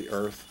temperature of the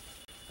earth,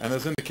 and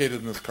as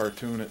indicated in this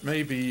cartoon, it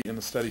may be in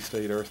a steady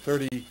state earth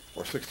 30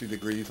 or 60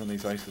 degrees on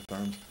these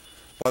isotherms,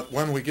 but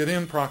when we get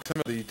in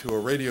proximity to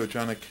a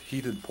radiogenic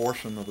heated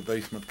portion of the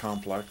basement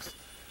complex,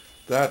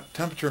 that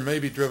temperature may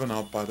be driven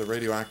up by the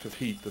radioactive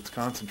heat that's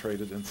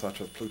concentrated in such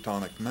a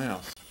plutonic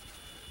mass.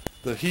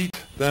 The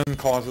heat then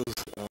causes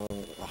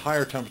a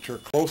higher temperature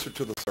closer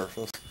to the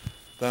surface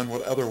than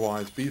would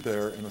otherwise be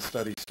there in a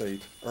steady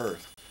state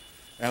Earth.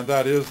 And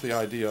that is the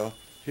idea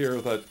here,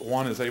 that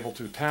one is able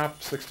to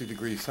tap 60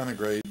 degrees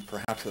centigrade,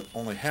 perhaps at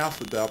only half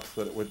the depth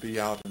that it would be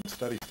out in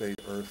steady state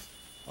Earth,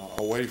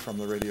 away from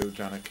the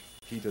radiogenic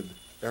heated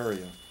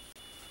area.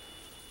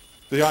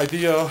 The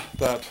idea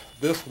that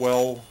this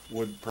well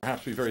would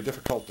perhaps be very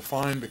difficult to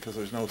find because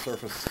there's no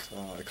surface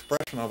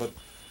expression of it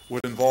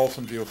would involve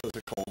some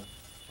geophysical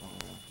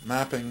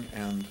mapping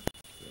and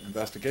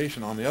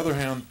investigation. On the other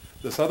hand,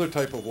 this other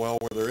type of well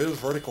where there is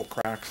vertical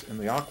cracks in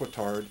the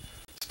aquitard,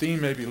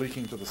 steam may be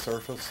leaking to the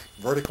surface,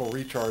 vertical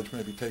recharge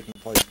may be taking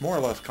place more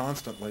or less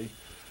constantly,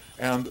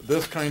 and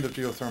this kind of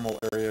geothermal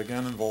area,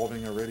 again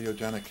involving a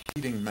radiogenic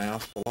heating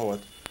mass below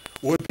it,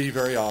 would be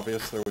very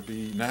obvious. There would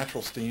be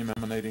natural steam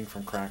emanating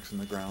from cracks in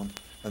the ground,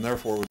 and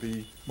therefore would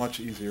be much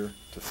easier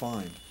to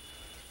find.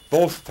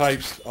 Both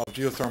types of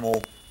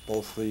geothermal,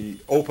 both the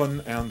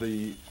open and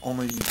the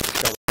only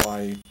discovered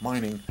by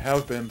mining,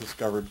 have been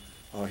discovered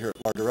here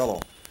at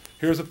Larderello.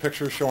 Here's a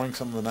picture showing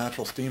some of the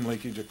natural steam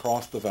leakage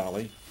across the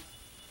valley,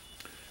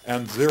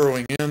 and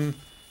zeroing in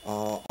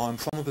on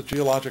some of the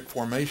geologic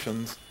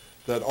formations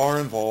that are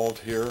involved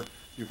here.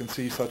 You can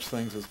see such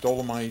things as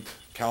dolomite,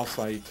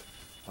 calcite,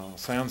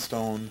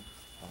 sandstone,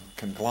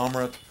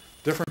 conglomerate,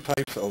 different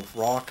types of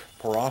rock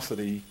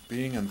porosity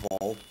being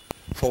involved,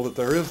 so that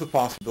there is the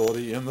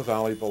possibility in the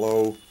valley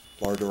below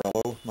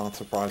Larderello, not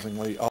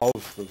surprisingly,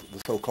 of the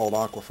so-called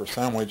aquifer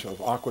sandwich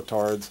of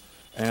aquitards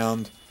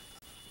and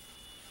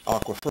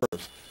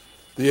aquifers.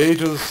 The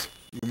ages,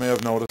 you may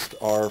have noticed,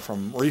 are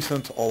from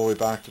recent all the way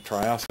back to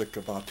Triassic,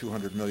 about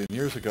 200 million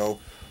years ago.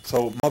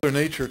 So Mother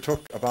Nature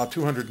took about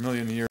 200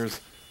 million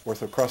years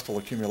worth of crustal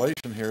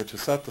accumulation here to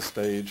set the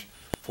stage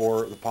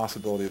for the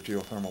possibility of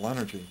geothermal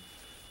energy.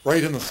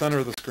 Right in the center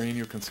of the screen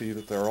you can see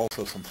that there are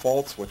also some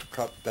faults which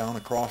cut down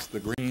across the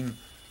green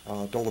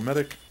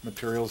dolomitic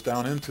materials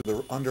down into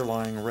the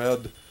underlying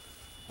red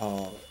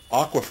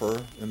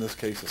aquifer, in this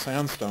case a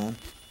sandstone.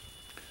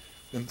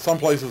 In some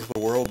places of the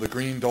world the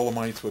green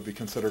dolomites would be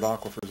considered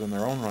aquifers in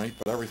their own right,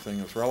 but everything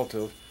is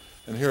relative.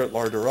 And here at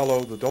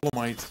Larderello the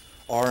dolomites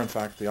are in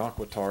fact the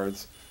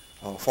aquitards,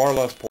 far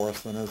less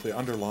porous than is the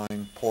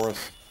underlying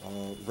porous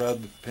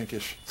red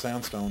pinkish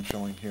sandstone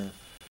showing here,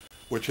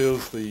 which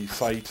is the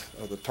site,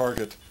 the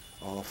target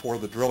for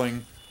the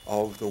drilling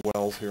of the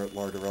wells here at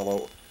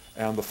Larderello.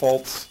 And the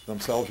faults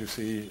themselves, you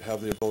see,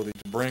 have the ability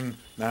to bring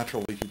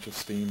natural leakage of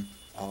steam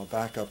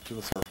back up to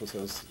the surface,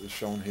 as is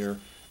shown here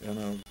in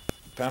a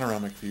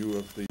panoramic view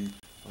of the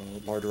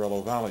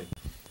Larderello Valley.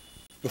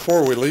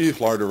 Before we leave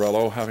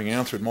Larderello, having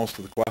answered most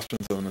of the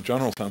questions in a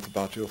general sense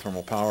about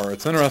geothermal power,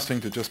 it's interesting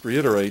to just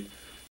reiterate,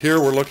 here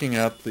we're looking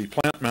at the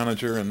plant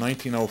manager in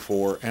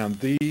 1904 and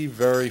the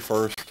very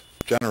first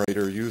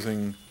generator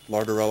using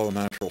Larderello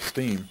natural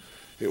steam.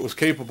 It was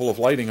capable of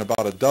lighting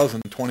about a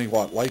dozen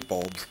 20-watt light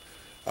bulbs.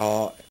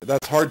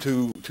 That's hard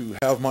to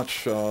have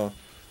much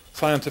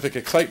scientific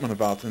excitement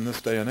about in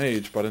this day and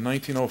age, but in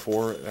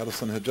 1904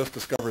 Edison had just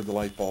discovered the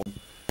light bulb,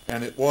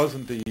 and it was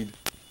indeed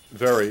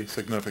very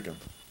significant.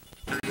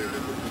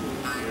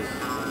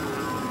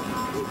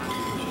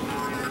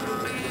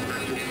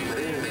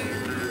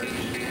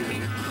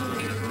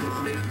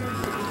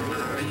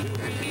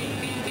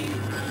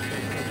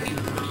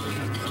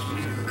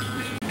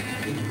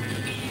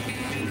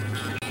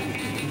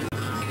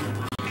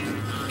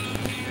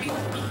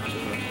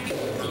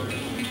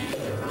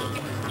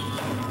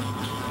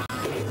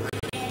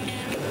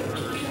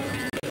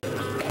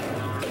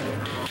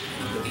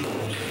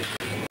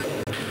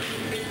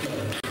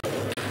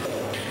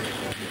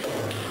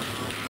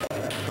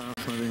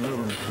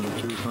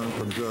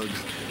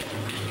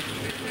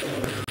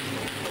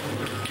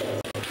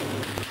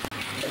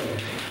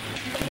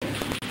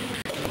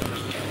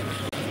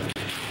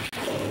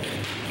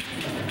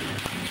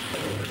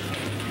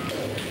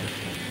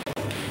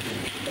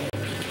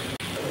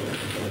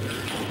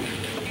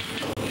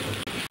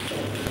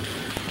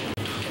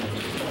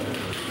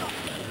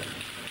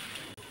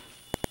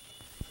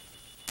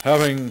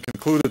 Having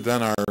concluded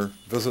then our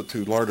visit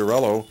to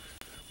Larderello,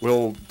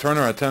 we'll turn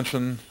our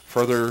attention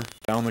further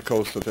down the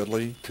coast of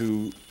Italy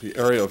to the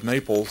area of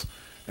Naples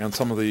and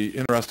some of the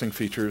interesting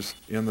features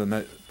in the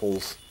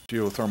Naples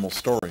geothermal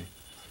story.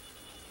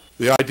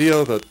 The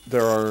idea that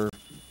there are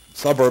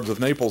suburbs of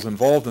Naples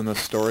involved in this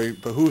story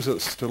behooves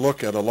us to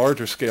look at a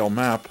larger scale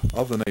map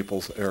of the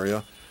Naples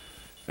area.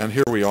 And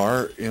here we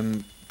are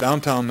in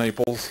downtown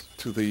Naples.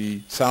 To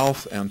the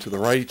south and to the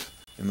right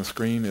in the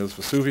screen is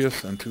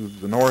Vesuvius, and to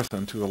the north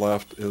and to the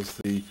left is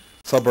the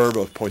suburb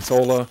of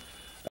Poisola,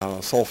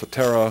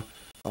 Solfatara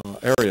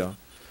area.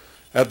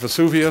 At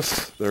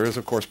Vesuvius, there is,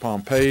 of course,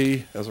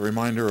 Pompeii as a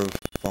reminder of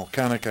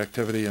volcanic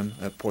activity, and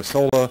at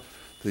Poisola,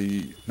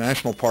 the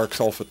national park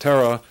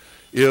Solfatara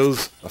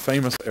is a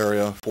famous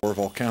area for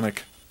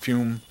volcanic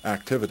fume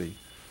activity.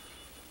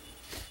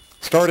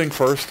 Starting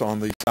first on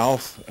the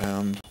south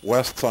and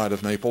west side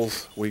of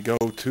Naples, we go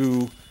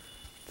to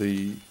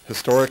the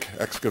historic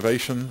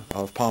excavation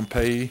of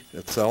Pompeii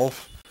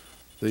itself,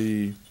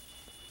 the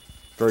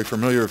very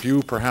familiar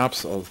view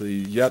perhaps of the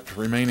yet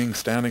remaining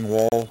standing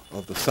wall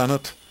of the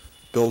Senate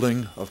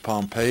building of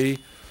Pompeii,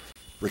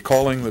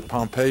 recalling that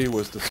Pompeii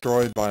was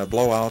destroyed by a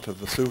blowout of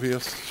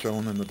Vesuvius,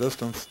 shown in the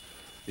distance,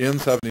 in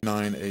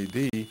 79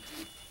 AD.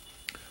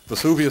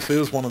 Vesuvius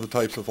is one of the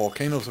types of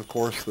volcanoes, of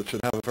course, that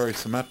should have a very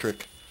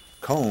symmetric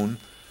cone,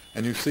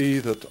 and you see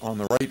that on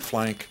the right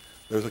flank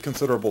there's a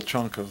considerable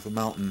chunk of the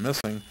mountain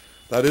missing.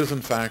 That is,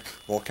 in fact,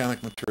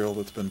 volcanic material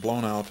that's been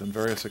blown out in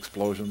various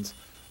explosions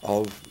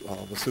of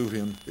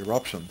Vesuvian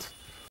eruptions.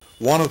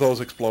 One of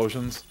those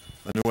explosions,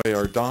 the Nue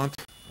Ardente,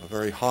 a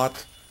very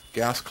hot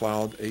gas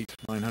cloud,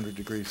 800-900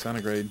 degrees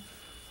centigrade,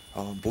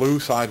 blew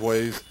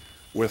sideways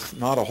with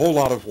not a whole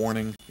lot of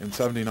warning in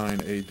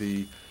 79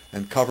 AD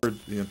and covered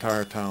the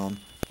entire town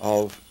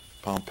of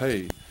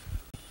Pompeii.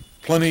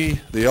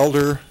 Pliny the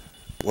Elder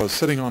was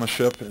sitting on a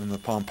ship in the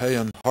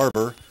Pompeian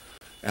harbor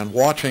and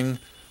watching.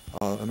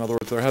 In other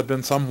words, there had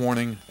been some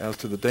warning as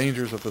to the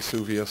dangers of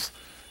Vesuvius,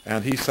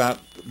 and he sat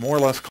more or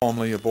less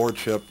calmly aboard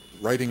ship,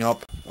 writing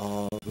up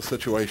the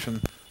situation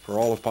for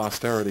all of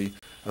posterity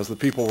as the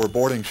people were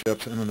boarding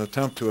ships in an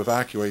attempt to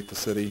evacuate the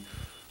city,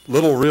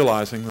 little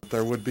realizing that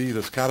there would be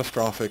this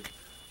catastrophic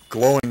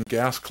glowing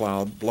gas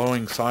cloud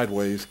blowing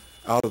sideways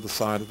out of the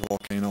side of the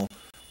volcano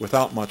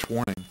without much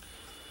warning.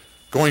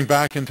 Going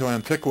back into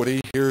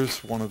antiquity,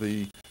 here's one of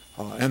the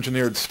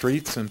engineered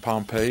streets in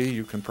Pompeii.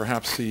 You can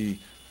perhaps see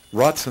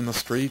ruts in the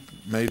street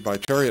made by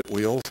chariot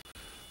wheels.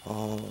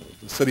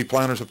 The city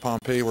planners of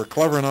Pompeii were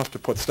clever enough to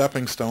put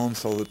stepping stones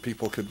so that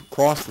people could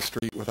cross the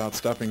street without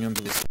stepping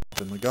into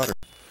the gutter.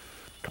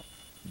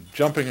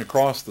 Jumping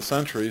across the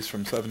centuries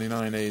from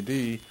 79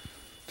 AD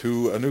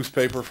to a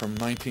newspaper from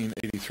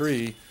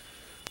 1983,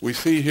 we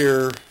see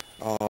here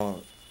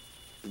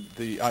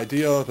the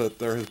idea that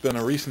there has been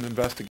a recent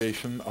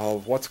investigation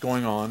of what's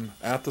going on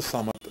at the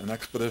summit, an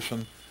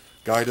expedition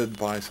guided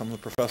by some of the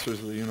professors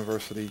of the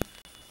university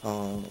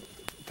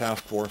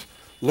task force,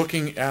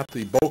 looking at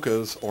the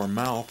bocas or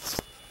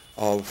mouths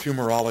of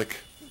fumarolic,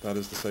 that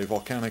is to say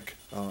volcanic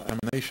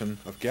emanation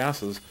of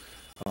gases,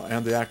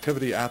 and the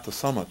activity at the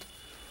summit.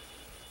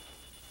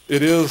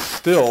 It is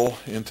still,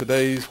 in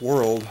today's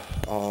world,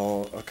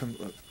 a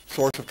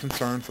source of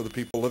concern for the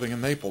people living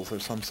in Naples.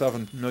 There's some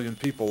 7 million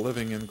people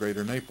living in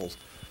greater Naples.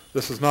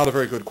 This is not a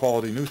very good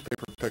quality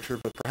newspaper picture,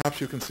 but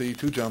perhaps you can see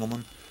two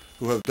gentlemen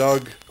who have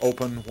dug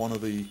open one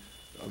of the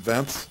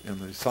vents in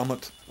the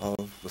summit of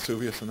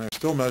Vesuvius, and they're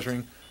still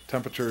measuring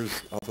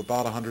temperatures of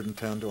about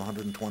 110 to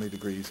 120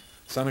 degrees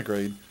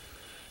centigrade.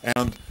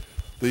 And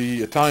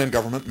the Italian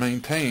government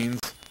maintains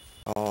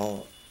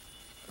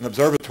an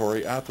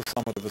observatory at the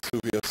summit of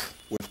Vesuvius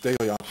with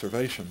daily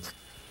observations.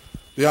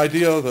 The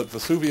idea that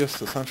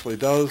Vesuvius essentially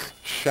does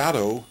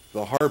shadow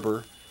the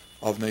harbor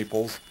of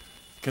Naples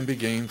can be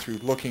gained through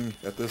looking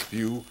at this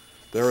view.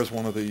 There is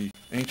one of the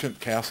ancient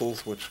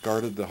castles which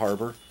guarded the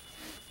harbor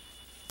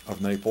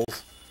of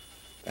Naples,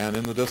 and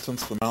in the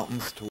distance the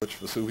mountains to which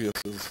Vesuvius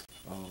is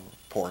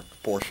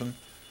portion.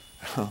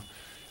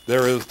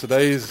 There is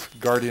today's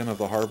guardian of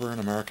the harbor, an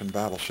American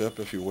battleship,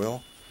 if you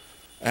will,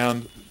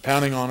 and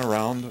panning on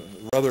around,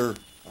 a rather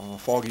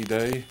foggy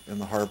day in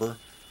the harbor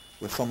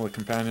with some of the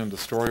companion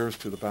destroyers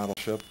to the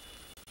battleship,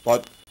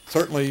 but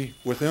certainly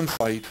within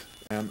sight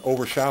and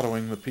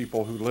overshadowing the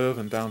people who live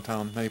in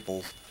downtown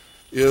Naples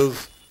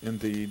is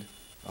indeed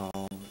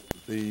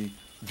the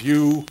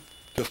view.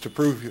 Just to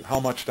prove how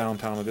much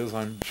downtown it is,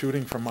 I'm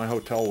shooting from my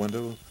hotel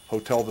window,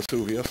 Hotel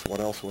Vesuvius, what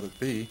else would it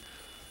be?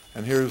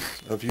 And here's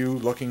a view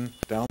looking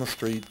down the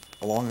street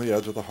along the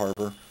edge of the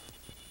harbor.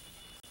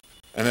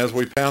 And as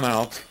we pan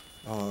out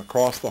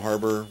across the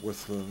harbor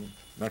with the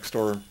next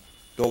door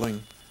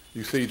building,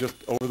 you see just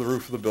over the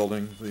roof of the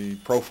building the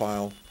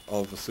profile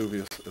of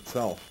Vesuvius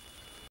itself.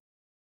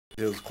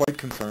 He is quite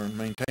concerned,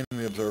 maintaining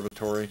the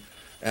observatory,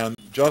 and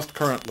just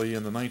currently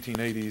in the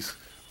 1980s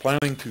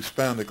planning to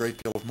spend a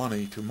great deal of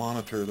money to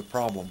monitor the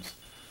problems.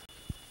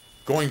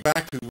 Going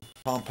back to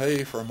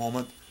Pompeii for a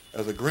moment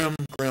as a grim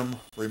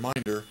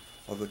reminder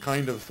of the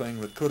kind of thing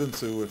that could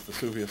ensue if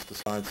Vesuvius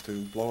decides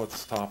to blow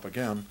its top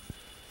again,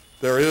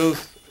 there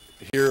is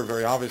here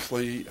very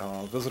obviously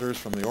visitors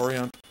from the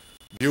Orient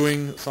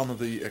viewing some of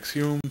the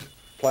exhumed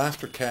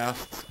plaster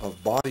casts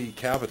of body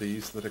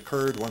cavities that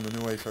occurred when the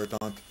Nue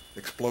Ardente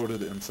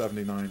exploded in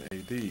 79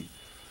 AD. In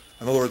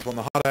other words, when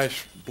the hot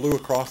ash blew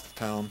across the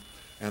town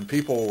and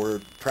people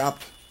were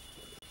trapped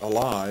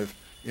alive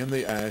in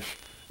the ash,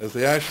 as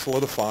the ash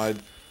solidified,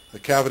 the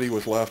cavity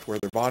was left where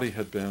their body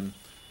had been,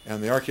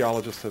 and the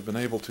archaeologists have been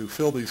able to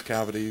fill these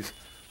cavities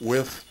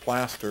with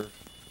plaster.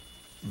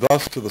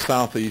 Thus, to the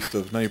southeast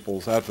of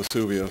Naples, at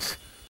Vesuvius,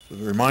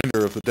 the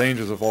reminder of the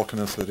dangers of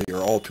volcanicity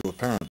are all too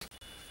apparent.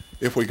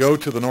 If we go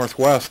to the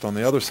northwest on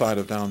the other side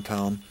of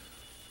downtown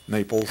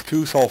Naples,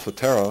 to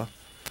Solfatara,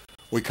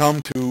 we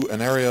come to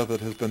an area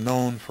that has been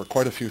known for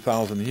quite a few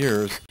thousand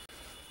years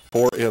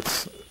for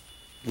its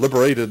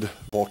liberated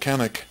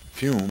volcanic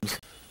fumes,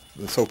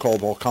 the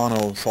so-called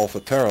volcano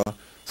Solfatara.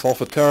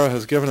 Solfatara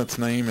has given its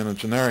name in a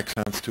generic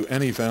sense to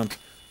any vent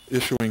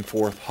issuing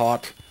forth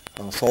hot,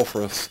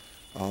 sulfurous,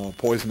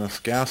 poisonous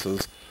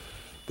gases.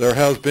 There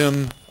has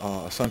been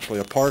essentially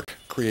a park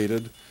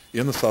created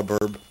in the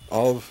suburb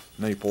of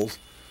Naples,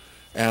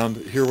 And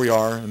here we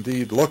are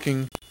indeed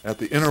looking at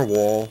the inner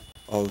wall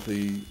of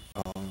the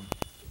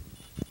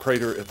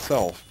crater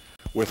itself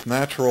with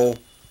natural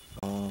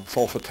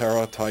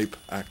solfatara type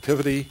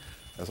activity.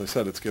 As I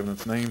said, it's given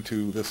its name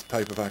to this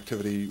type of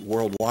activity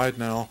worldwide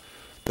now.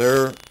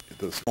 There,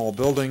 the small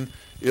building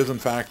is in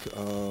fact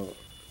a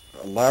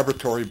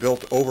laboratory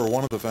built over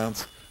one of the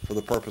vents for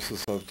the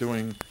purposes of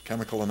doing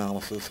chemical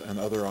analysis and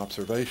other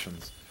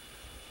observations.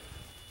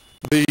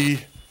 The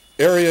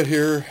area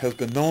here has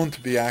been known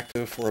to be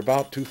active for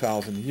about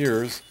 2,000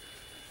 years,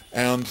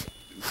 and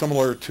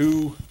similar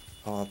to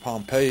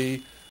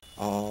Pompeii,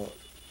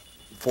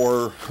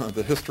 for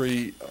the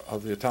history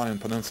of the Italian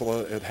peninsula,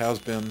 it has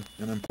been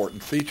an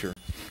important feature.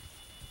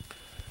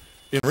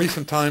 In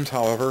recent times,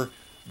 however,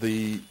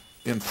 the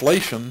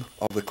inflation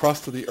of the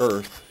crust of the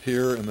earth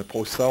here in the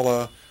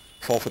Posella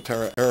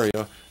Solfatara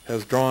area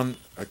has drawn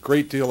a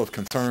great deal of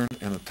concern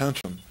and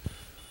attention.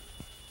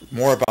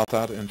 More about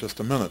that in just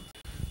a minute.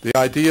 The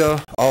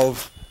idea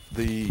of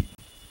the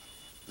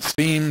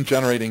steam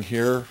generating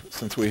here,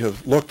 since we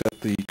have looked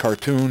at the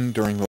cartoon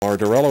during the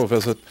Lardarello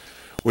visit,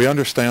 we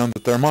understand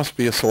that there must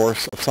be a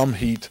source of some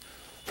heat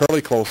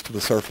fairly close to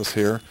the surface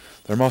here.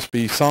 There must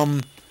be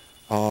some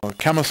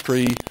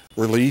chemistry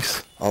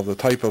release of the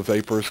type of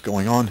vapors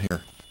going on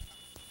here.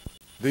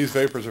 These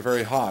vapors are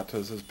very hot,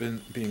 as has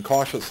been being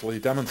cautiously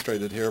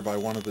demonstrated here by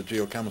one of the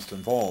geochemists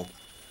involved.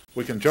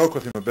 We can joke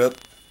with him a bit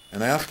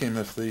and ask him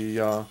if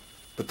the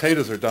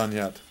potatoes are done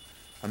yet.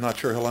 I'm not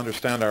sure he'll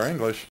understand our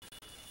English,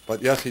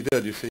 but yes, he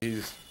did. You see,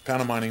 he's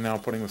pantomiming now,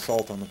 putting the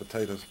salt on the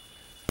potatoes.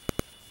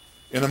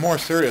 In a more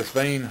serious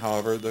vein,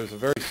 however, there's a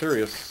very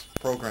serious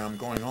program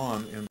going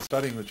on in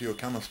studying the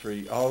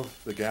geochemistry of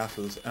the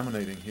gases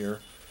emanating here.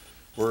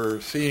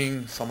 We're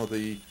seeing some of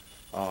the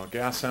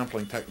gas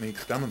sampling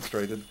techniques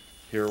demonstrated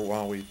here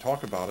while we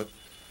talk about it.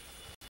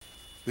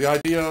 The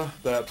idea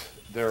that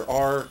there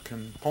are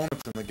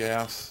components in the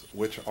gas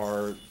which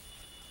are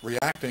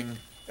reacting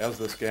as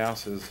this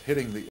gas is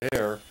hitting the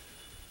air,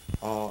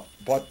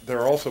 but there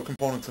are also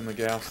components in the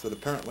gas that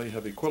apparently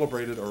have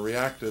equilibrated or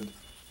reacted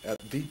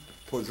at deep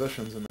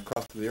positions in the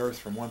crust of the earth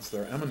from whence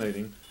they're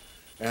emanating,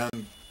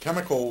 and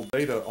chemical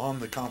data on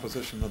the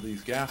composition of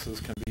these gases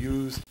can be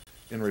used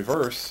in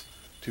reverse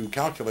to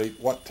calculate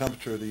what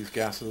temperature these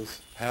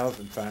gases have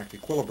in fact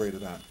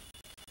equilibrated at.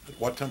 At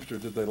what temperature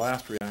did they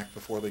last react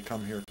before they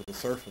come here to the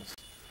surface?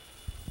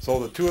 So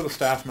the two of the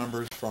staff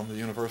members from the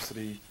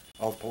University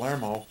of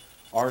Palermo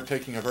are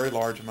taking a very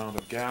large amount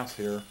of gas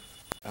here,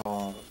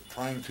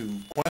 trying to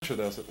quench it,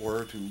 as it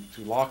were,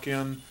 to lock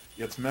in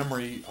its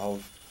memory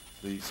of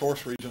the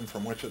source region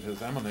from which it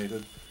has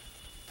emanated,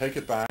 take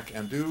it back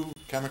and do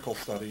chemical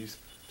studies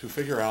to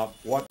figure out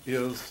what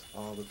is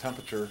the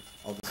temperature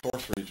of the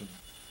source region.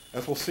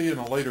 As we'll see in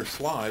a later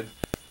slide,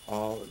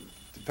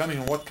 depending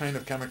on what kind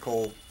of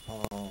chemical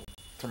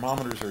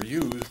thermometers are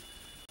used,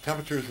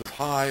 temperatures as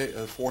high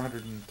as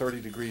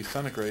 430 degrees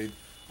centigrade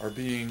are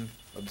being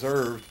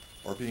observed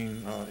or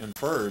being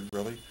inferred,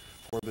 really,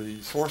 for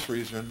the source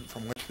region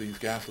from which these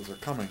gases are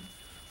coming.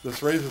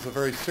 This raises a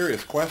very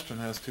serious question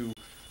as to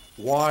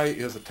why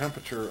is a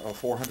temperature of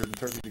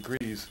 430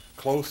 degrees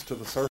close to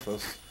the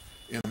surface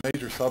in a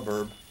major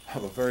suburb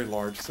of a very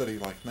large city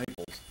like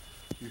Naples.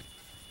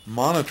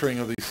 Monitoring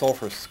of these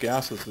sulfurous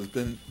gases has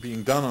been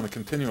being done on a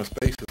continuous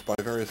basis by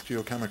various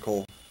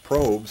geochemical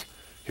probes,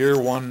 here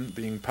one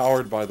being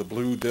powered by the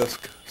blue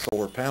disk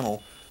solar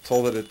panel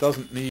so that it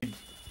doesn't need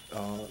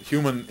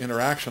human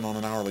interaction on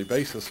an hourly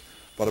basis,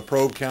 but a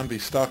probe can be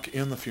stuck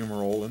in the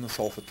fumarole in the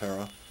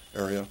Solfatara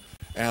area,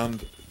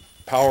 and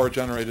power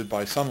generated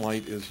by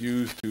sunlight is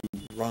used to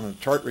run a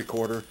chart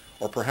recorder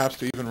or perhaps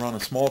to even run a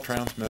small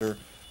transmitter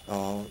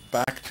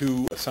back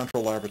to a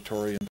central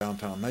laboratory in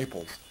downtown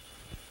Naples.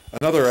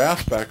 Another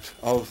aspect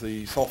of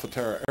the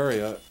Solfatara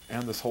area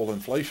and this whole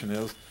inflation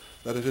is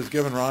that it has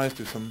given rise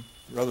to some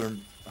rather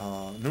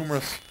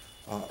numerous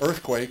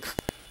earthquakes,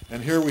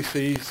 and here we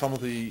see some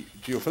of the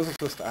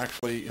geophysicists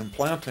actually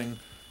implanting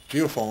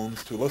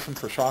geophones to listen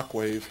for shock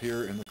waves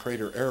here in the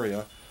crater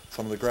area,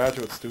 some of the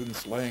graduate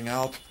students laying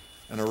out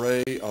an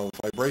array of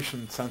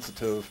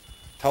vibration-sensitive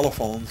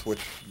telephones,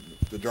 which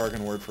the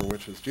jargon word for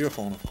which is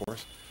geophone, of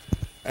course.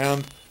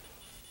 And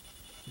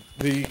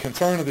the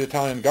concern of the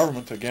Italian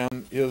government,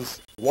 again,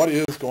 is what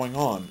is going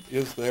on?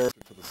 Is there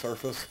to the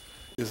surface?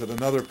 Is it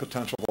another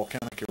potential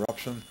volcanic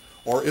eruption?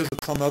 Or is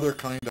it some other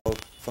kind of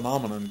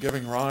phenomenon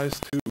giving rise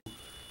to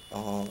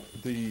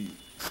the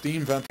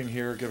steam venting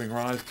here, giving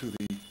rise to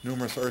the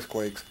numerous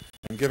earthquakes,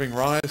 and giving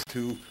rise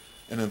to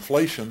an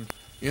inflation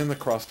in the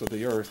crust of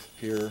the earth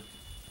here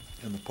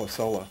in the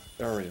Posella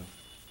area?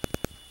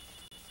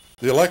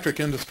 The electric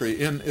industry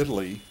in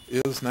Italy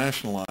is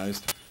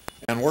nationalized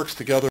and works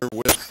together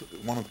with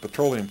one of the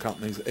petroleum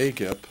companies,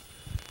 AGIP,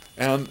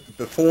 and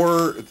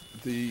before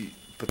the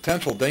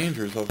potential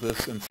dangers of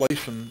this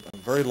inflation, a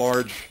very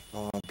large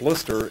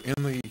blister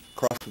in the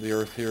crust of the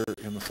earth here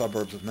in the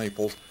suburbs of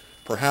Naples,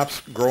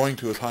 perhaps growing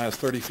to as high as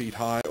 30 feet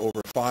high over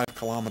a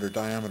 5-kilometer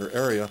diameter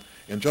area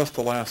in just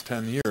the last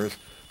 10 years,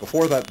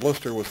 before that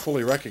blister was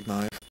fully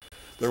recognized,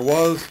 there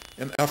was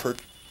an effort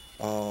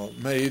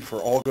made, for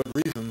all good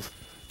reasons,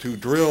 to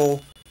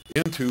drill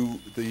into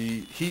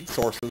the heat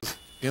sources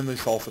in the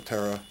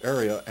Solfatara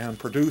area and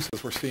produce,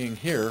 as we're seeing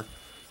here,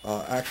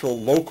 actual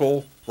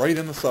local, right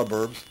in the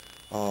suburbs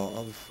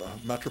of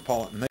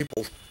metropolitan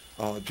Naples,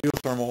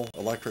 geothermal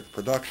electric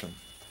production.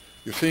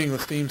 You're seeing the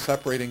steam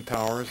separating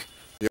towers,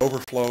 the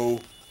overflow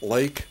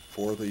lake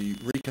for the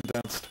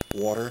recondensed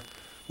water,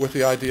 with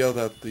the idea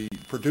that the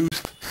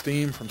produced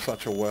steam from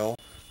such a well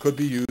could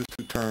be used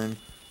to turn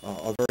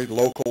a very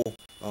local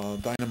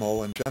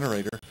dynamo and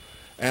generator.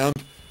 And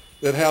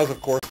it has,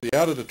 of course, the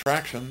added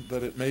attraction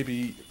that it may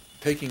be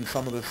taking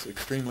some of this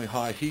extremely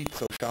high heat,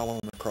 so shallow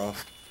in the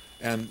crust,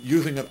 and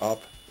using it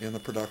up in the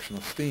production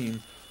of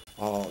steam,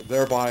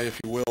 thereby, if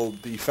you will,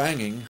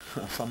 defanging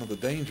some of the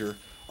danger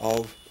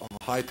of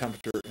high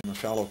temperature in the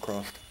shallow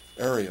crust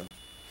area.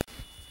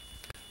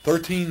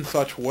 13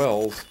 such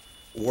wells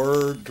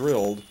were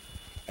drilled,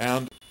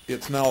 and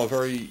it's now a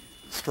very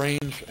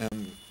strange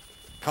and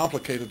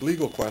complicated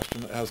legal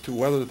question as to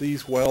whether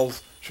these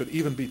wells should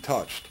even be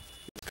touched.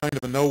 It's kind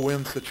of a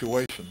no-win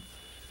situation.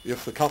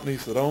 If the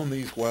companies that own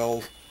these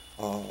wells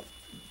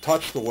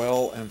touch the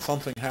well and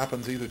something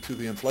happens either to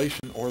the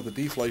inflation or the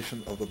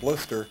deflation of the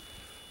blister,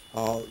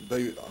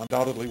 they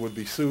undoubtedly would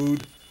be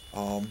sued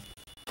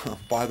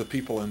by the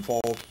people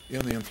involved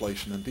in the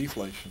inflation and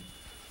deflation.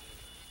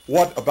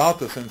 What about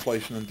this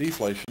inflation and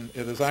deflation?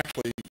 It has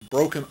actually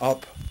broken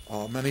up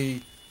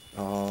many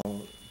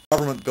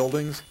government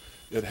buildings.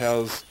 It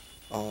has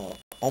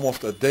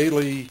almost a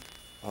daily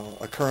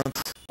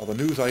occurrence of a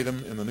news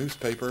item in the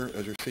newspaper,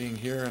 as you're seeing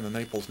here in the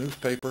Naples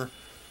newspaper.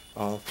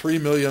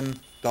 $3 million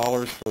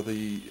for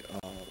the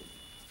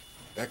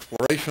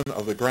exploration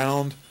of the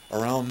ground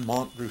around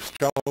Monte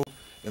Ruscello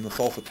in the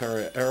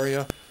Solfatara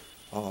area.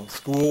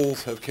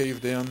 Schools have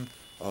caved in.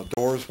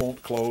 Doors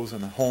won't close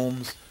in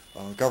homes.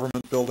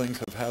 Government buildings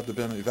have had to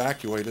been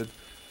evacuated.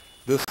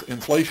 This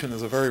inflation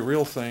is a very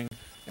real thing,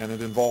 and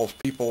it involves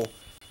people,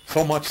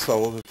 so much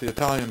so that the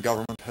Italian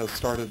government has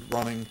started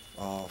running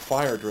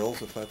fire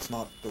drills, if that's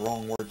not the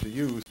wrong word to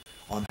use,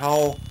 on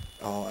how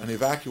an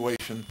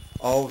evacuation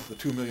of the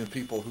 2 million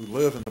people who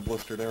live in the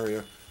blistered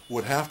area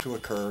would have to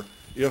occur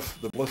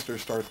if the blister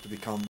starts to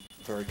become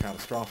very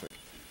catastrophic.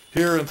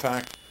 Here, in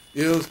fact,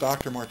 is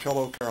Dr.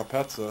 Marcello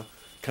Carapezza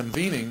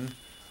convening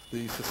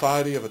the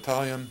Society of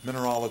Italian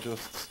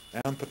Mineralogists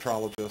and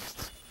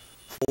Petrologists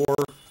for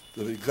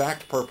the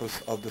exact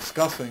purpose of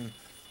discussing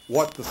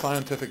what the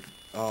scientific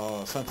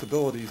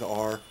sensibilities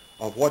are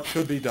of what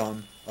should be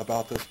done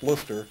about this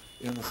blister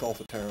in the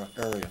Solfatara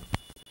area.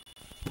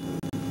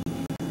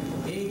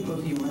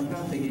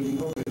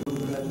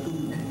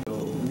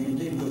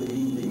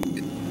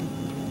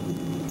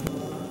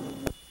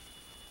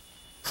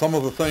 Some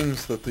of the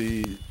things that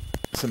the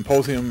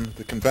symposium,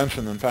 the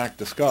convention, in fact,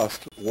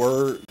 discussed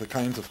were the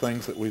kinds of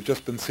things that we've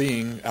just been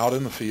seeing out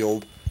in the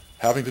field,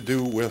 having to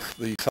do with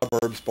the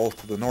suburbs both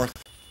to the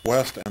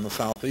northwest and the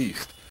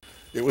southeast.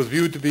 It was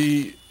viewed to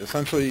be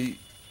essentially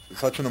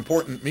such an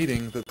important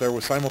meeting that there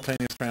was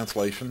simultaneous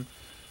translation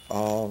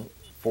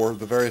for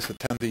the various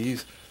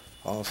attendees.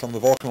 Some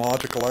of the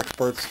volcanological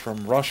experts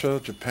from Russia,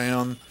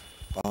 Japan,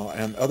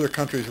 and other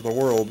countries of the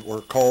world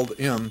were called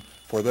in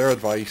for their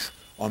advice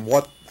on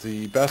what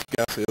the best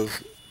guess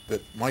is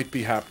that might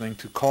be happening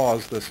to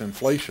cause this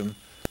inflation,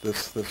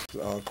 this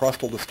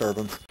crustal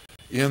disturbance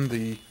in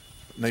the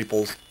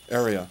Naples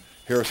area.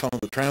 Here are some of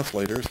the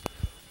translators.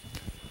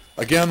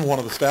 Again, one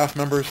of the staff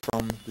members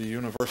from the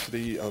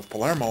University of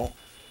Palermo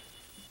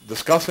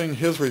discussing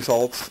his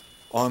results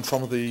on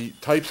some of the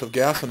types of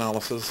gas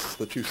analysis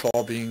that you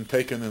saw being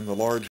taken in the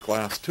large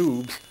glass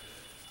tubes,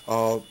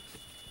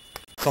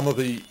 some of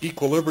the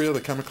equilibria, the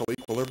chemical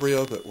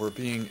equilibria that were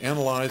being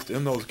analyzed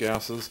in those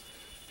gases.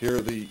 Here,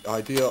 the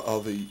idea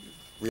of the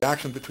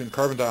reaction between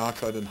carbon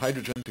dioxide and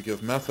hydrogen to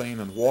give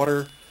methane and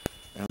water,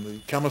 and the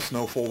chemists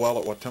know full well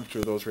at what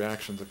temperature those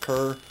reactions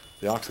occur.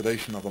 The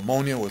oxidation of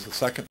ammonia was the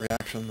second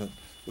reaction that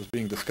was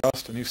being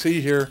discussed. And you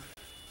see here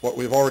what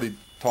we've already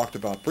talked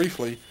about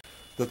briefly,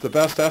 that the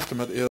best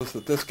estimate is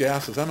that this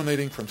gas is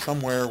emanating from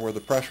somewhere where the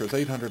pressure is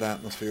 800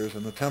 atmospheres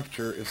and the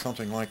temperature is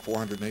something like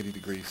 480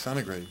 degrees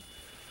centigrade.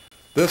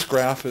 This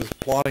graph is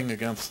plotting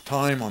against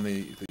time on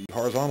the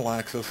horizontal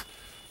axis,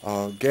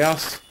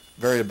 gas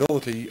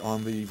variability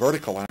on the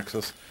vertical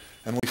axis,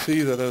 and we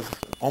see that as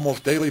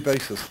almost daily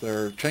basis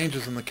there are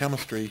changes in the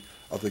chemistry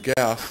of the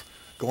gas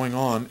going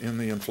on in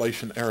the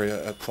inflation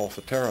area at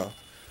Solfatara.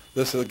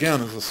 This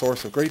again is a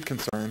source of great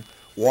concern.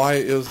 Why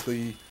is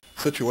the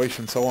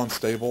situation so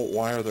unstable?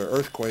 Why are there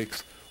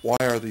earthquakes? Why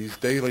are these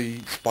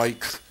daily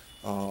spikes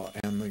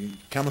and the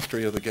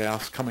chemistry of the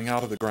gas coming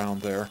out of the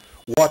ground there?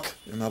 What,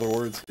 in other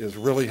words, is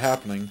really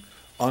happening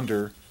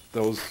under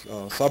those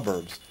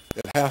suburbs?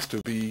 It has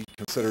to be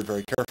considered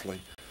very carefully.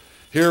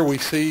 Here we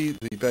see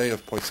the Bay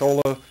of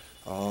Poisola,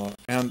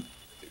 and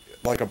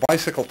like a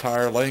bicycle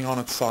tire laying on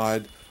its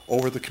side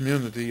over the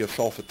community of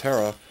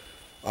Solfatara,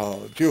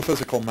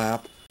 geophysical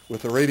map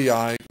with the radii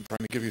trying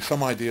to give you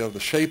some idea of the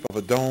shape of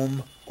a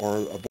dome or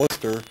a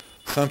blister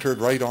centered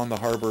right on the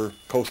harbor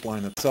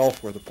coastline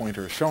itself where the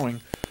pointer is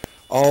showing.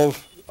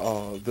 of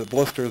the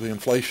blister, the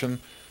inflation.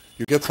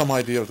 You get some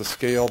idea of the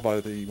scale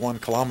by the 1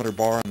 kilometer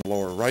bar in the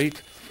lower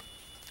right,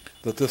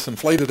 that this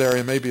inflated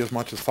area may be as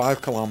much as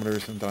 5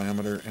 kilometers in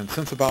diameter, and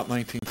since about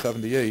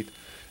 1978,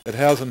 it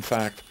has in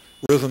fact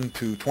risen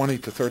to 20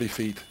 to 30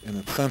 feet in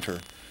its center.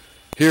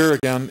 Here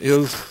again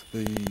is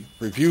the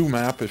review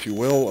map, if you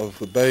will, of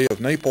the Bay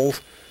of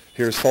Naples.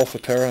 Here's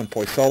Solfatara and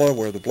Poisella,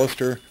 where the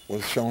blister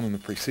was shown in the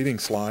preceding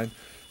slide.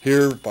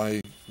 Here,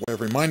 by way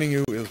of reminding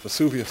you, is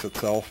Vesuvius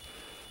itself.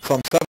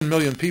 Some 7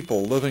 million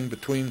people living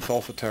between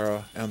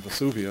Solfatara and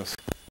Vesuvius.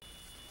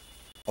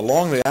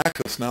 Along the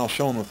axis now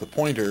shown with the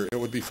pointer, it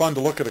would be fun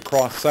to look at a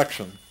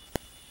cross-section.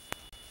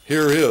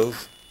 Here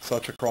is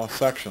such a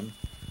cross-section,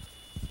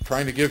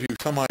 trying to give you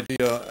some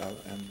idea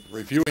and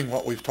reviewing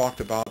what we've talked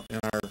about in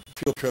our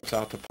field trips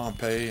out to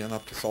Pompeii and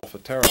up to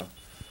Solfatara.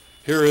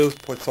 Here is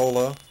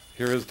Poisella,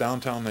 here is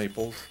downtown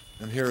Naples,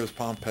 and here is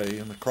Pompeii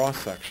in the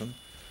cross-section,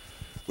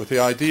 with the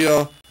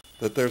idea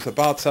that there's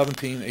about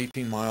 17,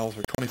 18 miles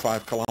or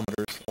 25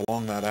 kilometers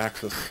along that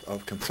axis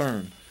of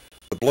concern.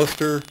 The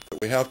blister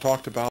that we have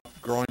talked about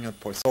growing at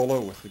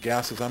Poisella with the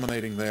gases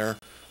emanating there,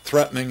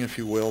 threatening, if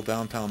you will,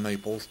 downtown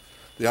Naples.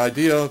 The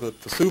idea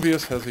that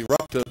Vesuvius has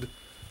erupted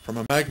from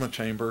a magma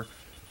chamber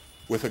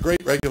with a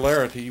great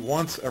regularity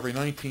once every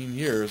 19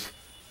 years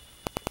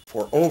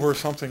for over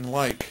something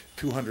like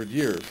 200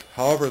 years.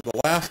 However,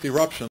 the last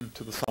eruption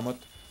to the summit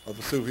of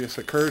Vesuvius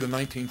occurred in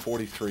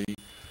 1943,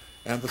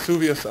 and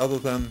Vesuvius, other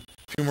than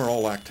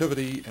fumarole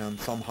activity and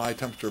some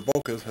high-temperature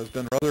bocas, has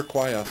been rather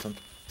quiescent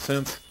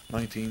since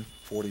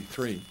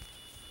 1943.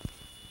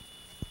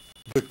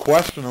 The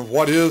question of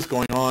what is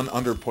going on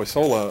under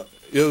Poisella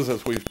is,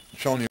 as we've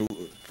shown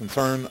you,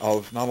 concern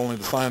of not only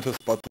the scientists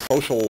but the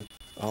social,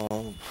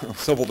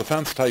 civil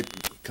defense type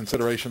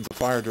considerations of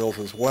fire drills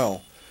as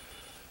well.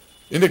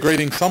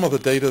 Integrating some of the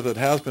data that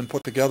has been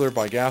put together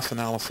by gas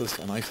analysis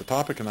and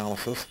isotopic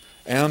analysis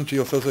and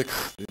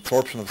geophysics, the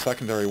absorption of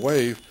secondary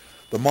wave,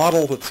 the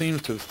model that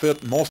seems to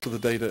fit most of the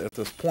data at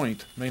this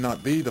point may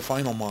not be the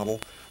final model,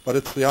 but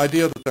it's the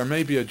idea that there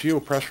may be a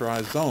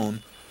geopressurized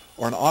zone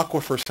or an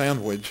aquifer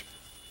sandwich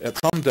at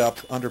some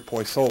depth under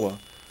Poisella,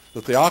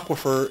 that the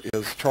aquifer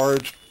is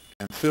charged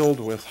and filled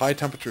with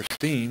high-temperature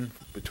steam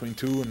between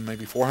 2 and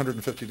maybe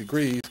 450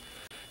 degrees,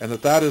 and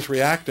that is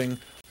reacting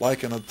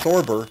like an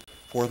absorber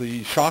for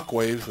the shock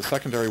waves, the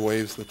secondary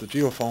waves that the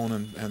geophone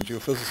and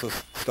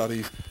geophysicist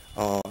studies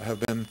have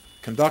been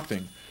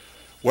conducting.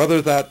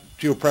 Whether that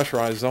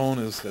geopressurized zone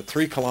is at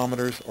 3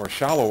 kilometers or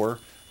shallower,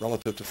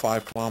 relative to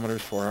 5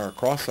 kilometers for our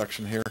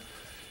cross-section here,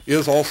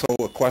 is also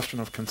a question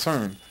of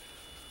concern.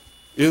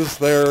 Is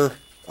there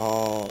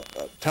a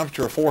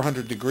temperature of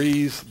 400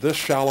 degrees this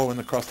shallow in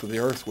the crust of the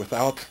Earth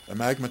without a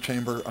magma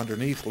chamber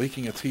underneath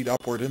leaking its heat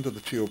upward into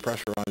the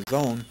geopressurized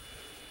zone?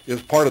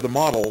 Is part of the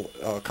model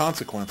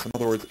consequence. In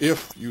other words,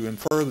 if you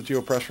infer the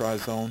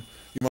geopressurized zone,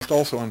 you must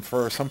also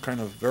infer some kind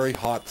of very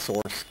hot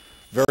source,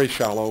 very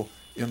shallow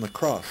in the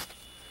crust.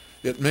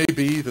 It may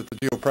be that the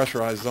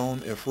geopressurized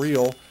zone, if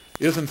real,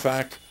 is in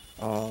fact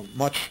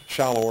much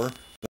shallower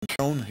than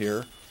shown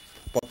here,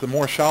 but the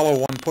more shallow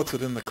one puts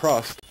it in the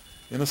crust,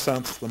 in a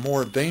sense, the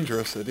more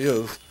dangerous it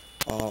is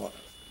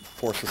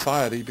for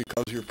society,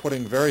 because you're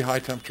putting very high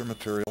temperature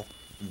material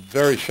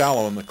very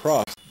shallow in the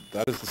crust,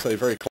 that is to say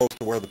very close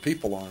to where the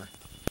people are.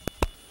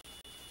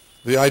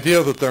 The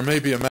idea that there may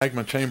be a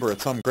magma chamber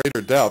at some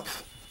greater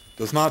depth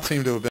does not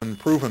seem to have been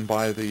proven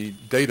by the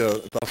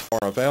data thus far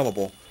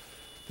available.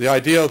 The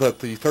idea that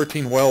the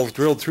 13 wells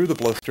drilled through the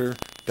blister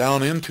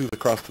down into the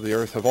crust of the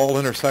Earth have all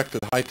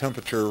intersected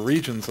high-temperature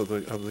regions of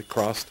the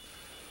crust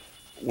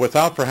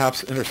without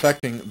perhaps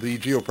intersecting the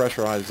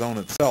geopressurized zone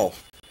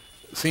itself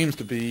seems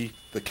to be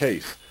the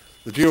case.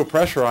 The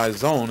geopressurized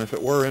zone, if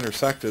it were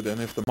intersected and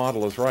if the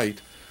model is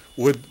right,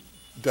 would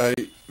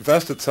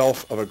divest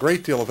itself of a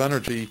great deal of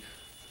energy,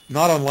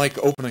 not unlike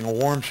opening a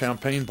warm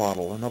champagne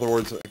bottle. In other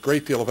words, a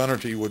great deal of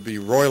energy would be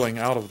roiling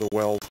out of the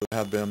wells that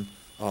had been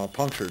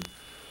punctured.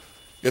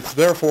 It's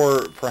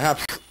therefore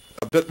perhaps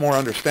a bit more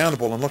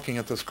understandable in looking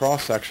at this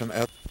cross-section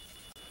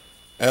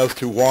as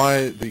to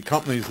why the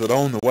companies that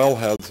own the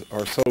wellheads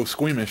are so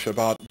squeamish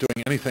about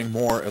doing anything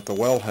more at the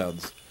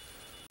wellheads.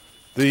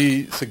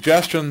 The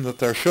suggestion that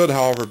there should,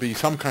 however, be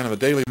some kind of a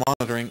daily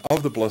monitoring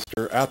of the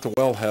blister at the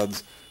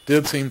wellheads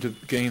did seem to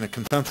gain a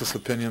consensus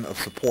opinion of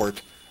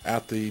support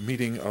at the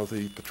meeting of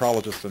the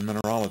petrologists and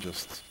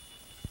mineralogists.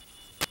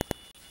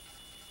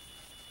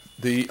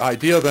 The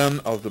idea then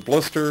of the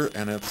blister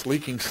and its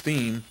leaking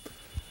steam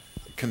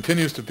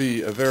continues to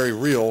be a very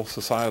real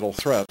societal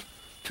threat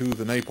to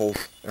the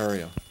Naples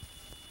area,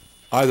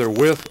 either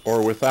with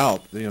or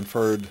without the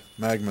inferred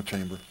magma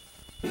chamber.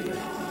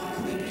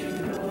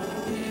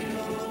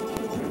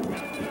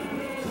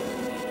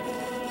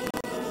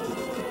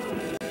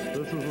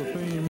 This is the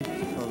theme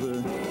of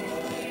the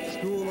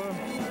Scuola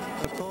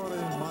Ettore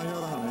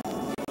Majorani,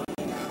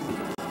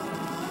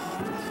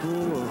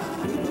 School of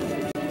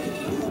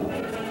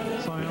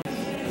Science,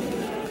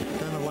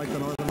 kind of like the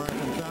North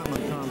American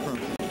Chapman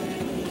Conference,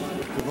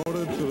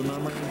 devoted to the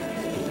memory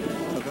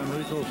of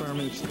Enrico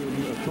Fermi's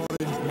student Ettore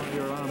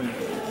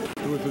Majorani.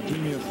 is the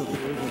genius of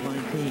the